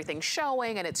up and everything's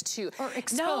showing and it's too... Or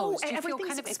exposed. No, you feel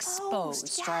kind of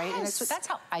exposed, yes. right? And that's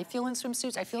how I feel in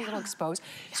swimsuits. I feel a little exposed.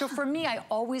 So for me, I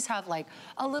always have like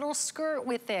a little skirt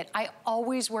with it. I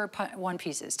always wear one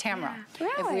pieces. Tamara,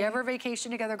 if we ever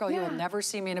vacation together, girl, you will never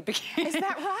see me in a bikini. Is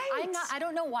that right? I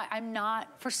don't know why. I'm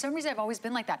not, for some reason, I've always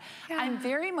been like that. I'm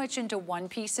very much into one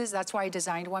pieces. That's why I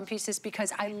designed one pieces,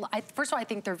 because first of all, I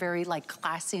think they're very like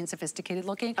classy and sophisticated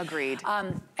looking. Agreed.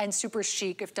 And super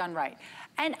chic if done right.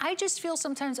 And I just feel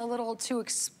sometimes a little too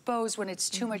exposed when it's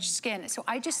too much skin. So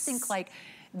I just think like,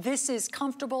 this is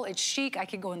comfortable, it's chic, I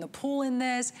can go in the pool in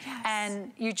this,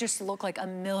 and you just look like a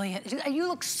million. You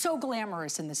look so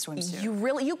glamorous in this swimsuit.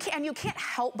 You can't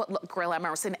help but look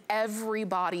glamorous in every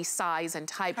body size and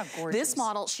type. How gorgeous. This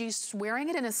model, she's wearing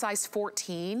it in a size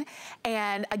 14,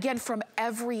 and again, from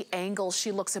every angle,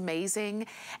 she looks amazing.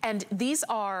 And these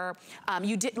are,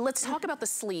 let's talk about the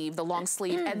sleeve, the long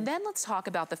sleeve, and then let's talk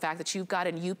about the fact that you've got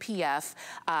an UPF,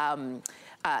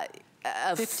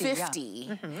 of 50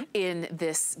 in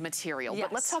this material.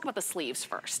 But let's talk about the sleeves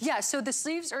first. Yeah, so the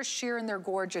sleeves are sheer and they're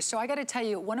gorgeous. So I gotta tell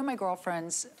you, one of my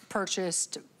girlfriends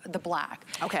purchased the black.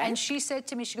 Okay. And she said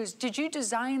to me, she goes, did you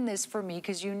design this for me?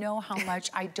 Because you know how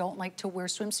much I don't like to wear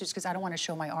swimsuits because I don't want to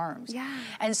show my arms. Yeah.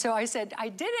 And so I said, I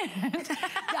didn't.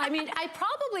 I mean, I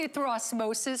probably through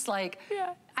osmosis, like,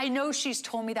 I know she's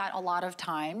told me that a lot of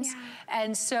times. Yeah.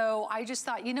 And so I just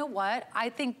thought, you know what? I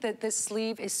think that this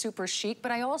sleeve is super chic,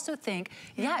 but I also think,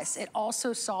 yes, it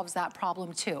also solves that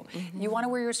problem too. You want to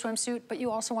wear your swimsuit, but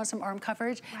you also want some arm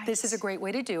coverage. Right. This is a great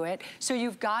way to do it. So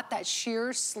you've got that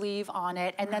sheer sleeve on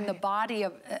it, and then the body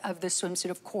of the swimsuit,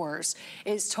 of course,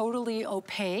 is totally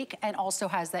opaque and also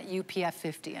has that UPF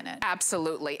 50 in it.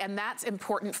 Absolutely, and that's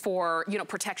important for, you know,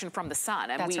 protection from the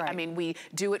sun. And I mean, we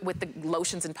do it with the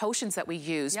lotions and potions that we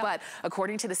use, but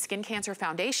according to the Skin Cancer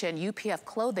Foundation, UPF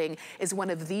clothing is one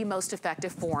of the most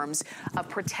effective forms of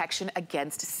protection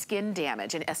against skin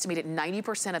damage. An estimated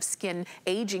 90% of skin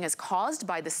aging is caused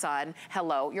by the sun.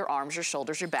 Hello, your arms, your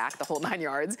shoulders, your back, the whole 9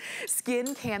 yards.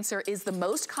 Skin cancer is the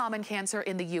most common cancer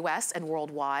in the US and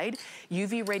worldwide.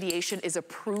 UV radiation is a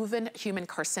proven human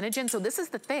carcinogen. So this is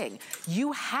the thing.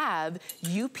 You have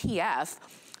UPF,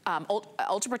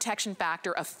 ultra protection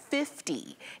factor of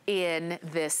 50 in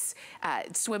this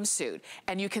swimsuit.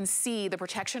 And you can see the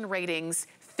protection ratings,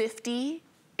 50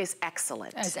 is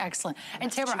excellent. It's excellent.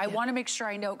 And Tamara, I want to make sure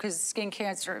I know, because skin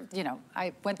cancer, you know,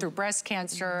 I went through breast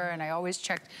cancer and I always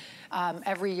checked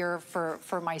every year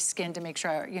for my skin to make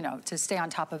sure, you know, to stay on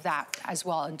top of that as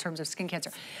well in terms of skin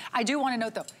cancer. I do want to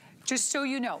note though, Just so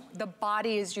you know, the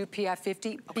body is UPF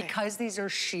 50 because these are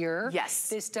sheer. Yes.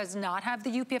 This does not have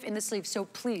the UPF in the sleeve, so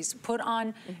please put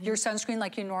on your sunscreen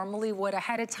like you normally would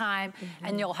ahead of time,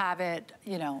 and you'll have it,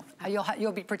 you know,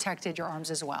 you'll be protected, your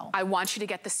arms as well. I want you to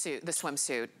get the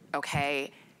swimsuit,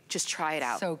 okay? Just try it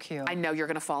out. So cute. I know you're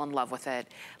gonna fall in love with it.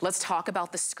 Let's talk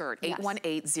about the skirt.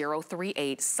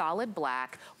 818038, solid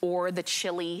black, or the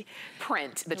chili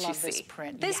print that you see. Love this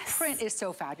print. This print is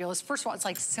so fabulous. First of all, it's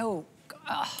like so,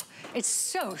 it's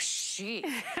so chic,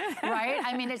 right?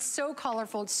 I mean, it's so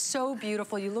colorful, it's so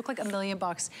beautiful. You look like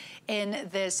 $1,000,000 in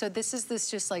this. So this is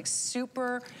just like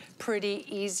super pretty,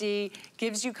 easy,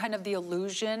 gives you kind of the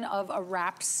illusion of a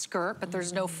wrap skirt, but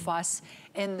there's no fuss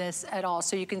in this at all.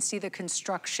 So you can see the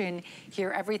construction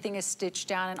here. Everything is stitched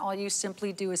down, and all you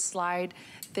simply do is slide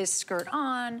this skirt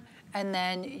on, and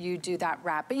then you do that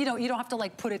wrap. But you don't have to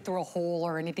like put it through a hole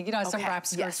or anything. You know, some wrap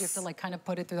skirts, you have to like kind of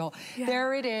put it through the hole.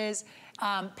 There it is,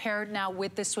 paired now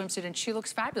with the swimsuit, and she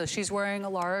looks fabulous. She's wearing a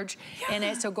large in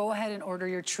it, so go ahead and order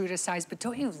your true to size. But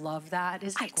don't you love that?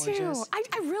 Isn't it gorgeous? I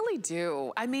really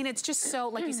do. I mean, it's just so,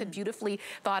 like you said, beautifully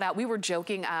thought out. We were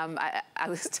joking, I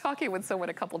was talking with someone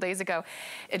a couple days ago,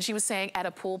 and she was saying at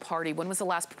a pool party, when was the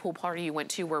last pool party you went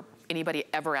to where anybody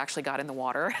ever actually got in the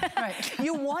water? Right.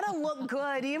 You want to look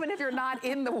good even if you're not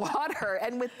in the water.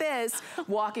 And with this,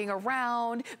 walking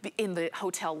around in the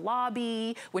hotel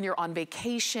lobby, when you're on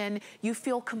vacation, you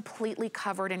feel completely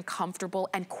covered and comfortable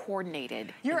and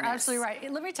coordinated. You're absolutely right.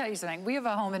 Let me tell you something. We have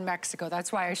a home in Mexico.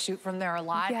 That's why I shoot from there a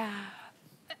lot. Yeah.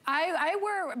 I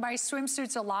wear my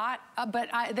swimsuits a lot, but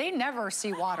they never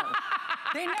see water.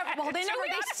 They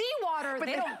see water, but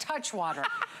they don't touch water.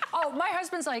 Oh, my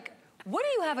husband's like, what do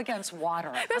you have against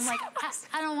water? I'm like,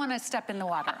 I don't want to step in the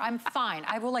water. I'm fine.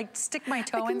 I will like stick my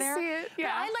toe in there. I can see it, yeah.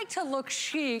 But I like to look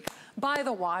chic by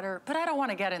the water, but I don't want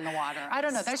to get in the water. I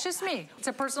don't know. That's just me. It's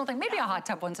a personal thing. Maybe a hot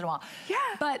tub once in a while. Yeah.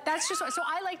 But that's just, so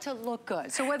I like to look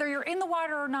good. So whether you're in the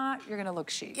water or not, you're going to look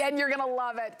chic. And you're going to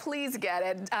love it. Please get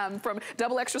it. From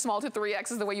double extra small to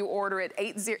 3X is the way you order it.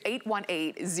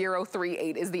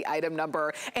 818038 is the item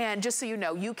number. And just so you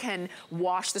know, you can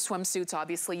wash the swimsuits.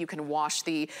 Obviously, you can wash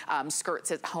the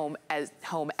skirts at home as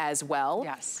well.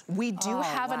 Yes. We do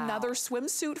have another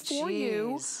swimsuit for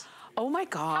you. Oh my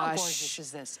gosh. How gorgeous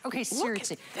is this? Okay,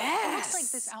 seriously. It looks like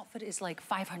this outfit is like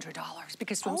 $500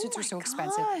 because swimsuits are so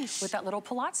expensive with that little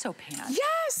palazzo pant.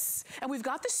 Yes! And we've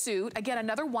got the suit. Again,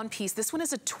 another one piece. This one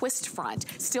is a twist front.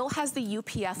 Still has the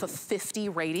UPF of 50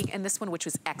 rating in this one, which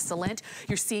was excellent.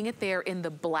 You're seeing it there in the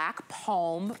black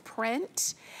palm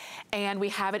print. And we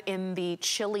have it in the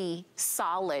chili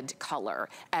solid color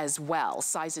as well.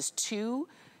 Sizes 2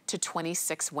 to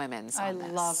 26 women's on this.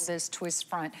 I love this twist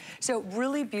front. So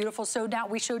really beautiful. So now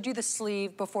we showed you the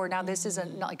sleeve before. Now this is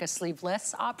like a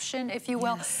sleeveless option, if you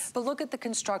will. But look at the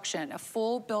construction, a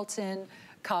full built-in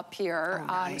cup here.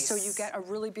 So you get a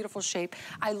really beautiful shape.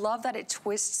 I love that it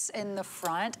twists in the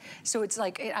front. So it's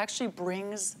like, it actually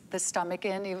brings the stomach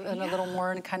in even a little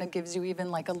more, and kind of gives you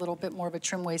even like a little bit more of a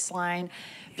trim waistline.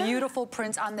 Beautiful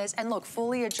prints on this. And look,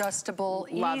 fully adjustable,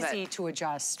 easy to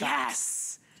adjust. Yes.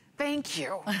 Thank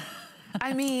you.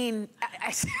 I mean,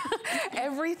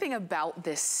 everything about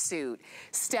this suit,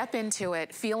 step into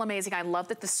it, feel amazing. I love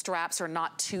that the straps are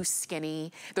not too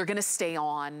skinny. They're gonna stay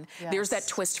on. There's that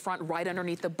twist front right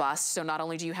underneath the bust. So not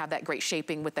only do you have that great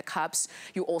shaping with the cups,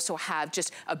 you also have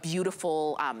just a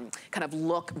beautiful kind of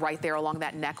look right there along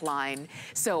that neckline.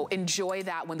 So enjoy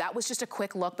that one. That was just a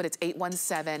quick look, but it's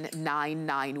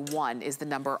 817991 is the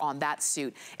number on that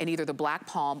suit in either the black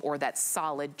palm or that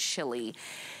solid chili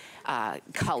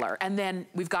color. And then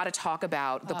we've got to talk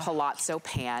about the palazzo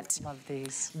pant. Love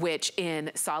these. Which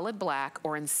in solid black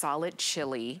or in solid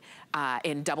chili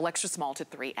in double extra small to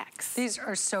 3X. These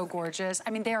are so gorgeous.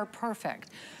 I mean, they are perfect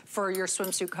for your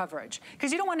swimsuit coverage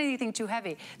because you don't want anything too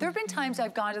heavy. There have been times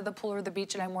I've gone to the pool or the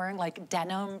beach and I'm wearing like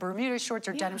denim Bermuda shorts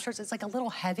or denim shorts. It's like a little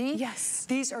heavy. Yes.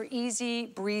 These are easy,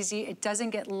 breezy. It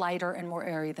doesn't get lighter and more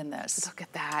airy than this. Look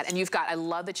at that. And you've got, I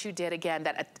love that you did, again,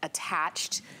 that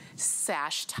attached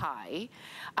sash tie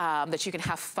that you can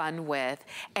have fun with,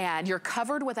 and you're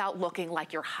covered without looking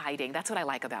like you're hiding. That's what I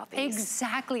like about these.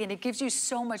 Exactly, and it gives you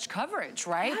so much coverage,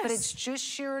 right? Yes. But it's just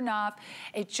sheer enough.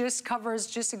 It just covers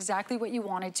just exactly what you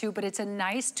want it to, but it's a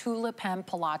nice tulip hem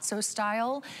palazzo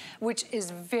style, which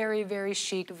is very, very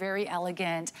chic, very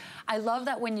elegant. I love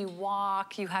that when you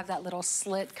walk, you have that little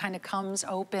slit kind of comes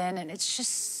open, and it's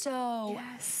just so...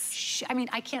 I mean,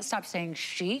 I can't stop saying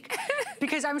chic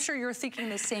because I'm sure you're thinking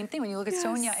the same thing. thing. When you look at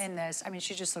Sonia in this, I mean,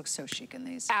 she just looks so chic in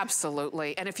these.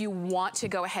 Absolutely. And if you want to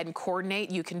go ahead and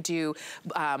coordinate, you can do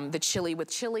the chili with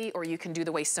chili, or you can do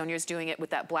the way Sonia's doing it with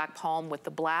that black palm with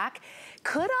the black.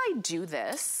 Could I do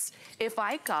this if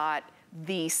I got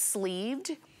the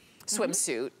sleeved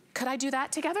swimsuit? Could I do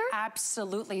that together?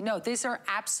 Absolutely. No, these are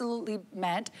absolutely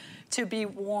meant to be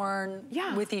worn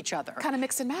with each other. Kind of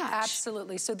mix and match.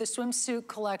 Absolutely. So the swimsuit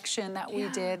collection that we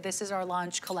did, this is our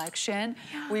launch collection.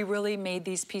 We really made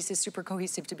these pieces super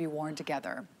cohesive to be worn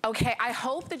together. Okay, I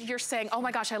hope that you're saying, oh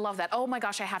my gosh, I love that. Oh my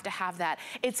gosh, I have to have that.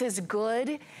 It's as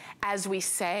good as we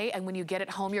say, and when you get it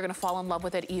home, you're gonna fall in love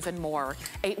with it even more.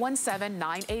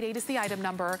 817-988 is the item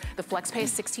number. The flex pay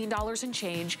is $16 and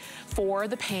change for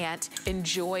the pant.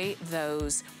 Enjoy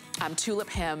those tulip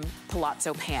hem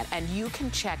palazzo pant, and you can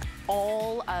check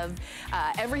all of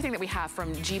everything that we have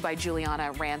from G by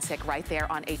Giuliana Rancic right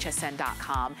there on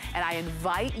hsn.com. And I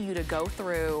invite you to go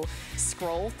through,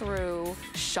 scroll through,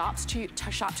 shop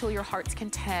till your heart's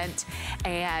content,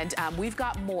 and we've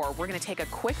got more. We're gonna take a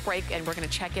quick break and we're gonna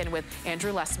check in with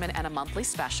Andrew Lessman and a monthly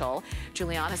special.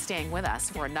 Giuliana's staying with us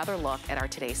for another look at our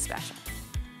today's special.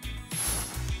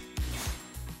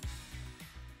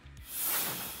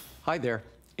 Hi there,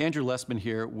 Andrew Lessman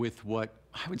here with what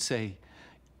I would say,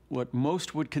 what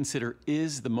most would consider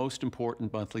is the most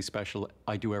important monthly special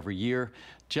I do every year.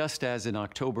 Just as in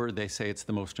October, they say it's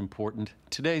the most important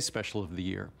today's special of the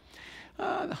year.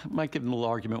 I might give them a little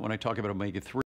argument when I talk about omega-3.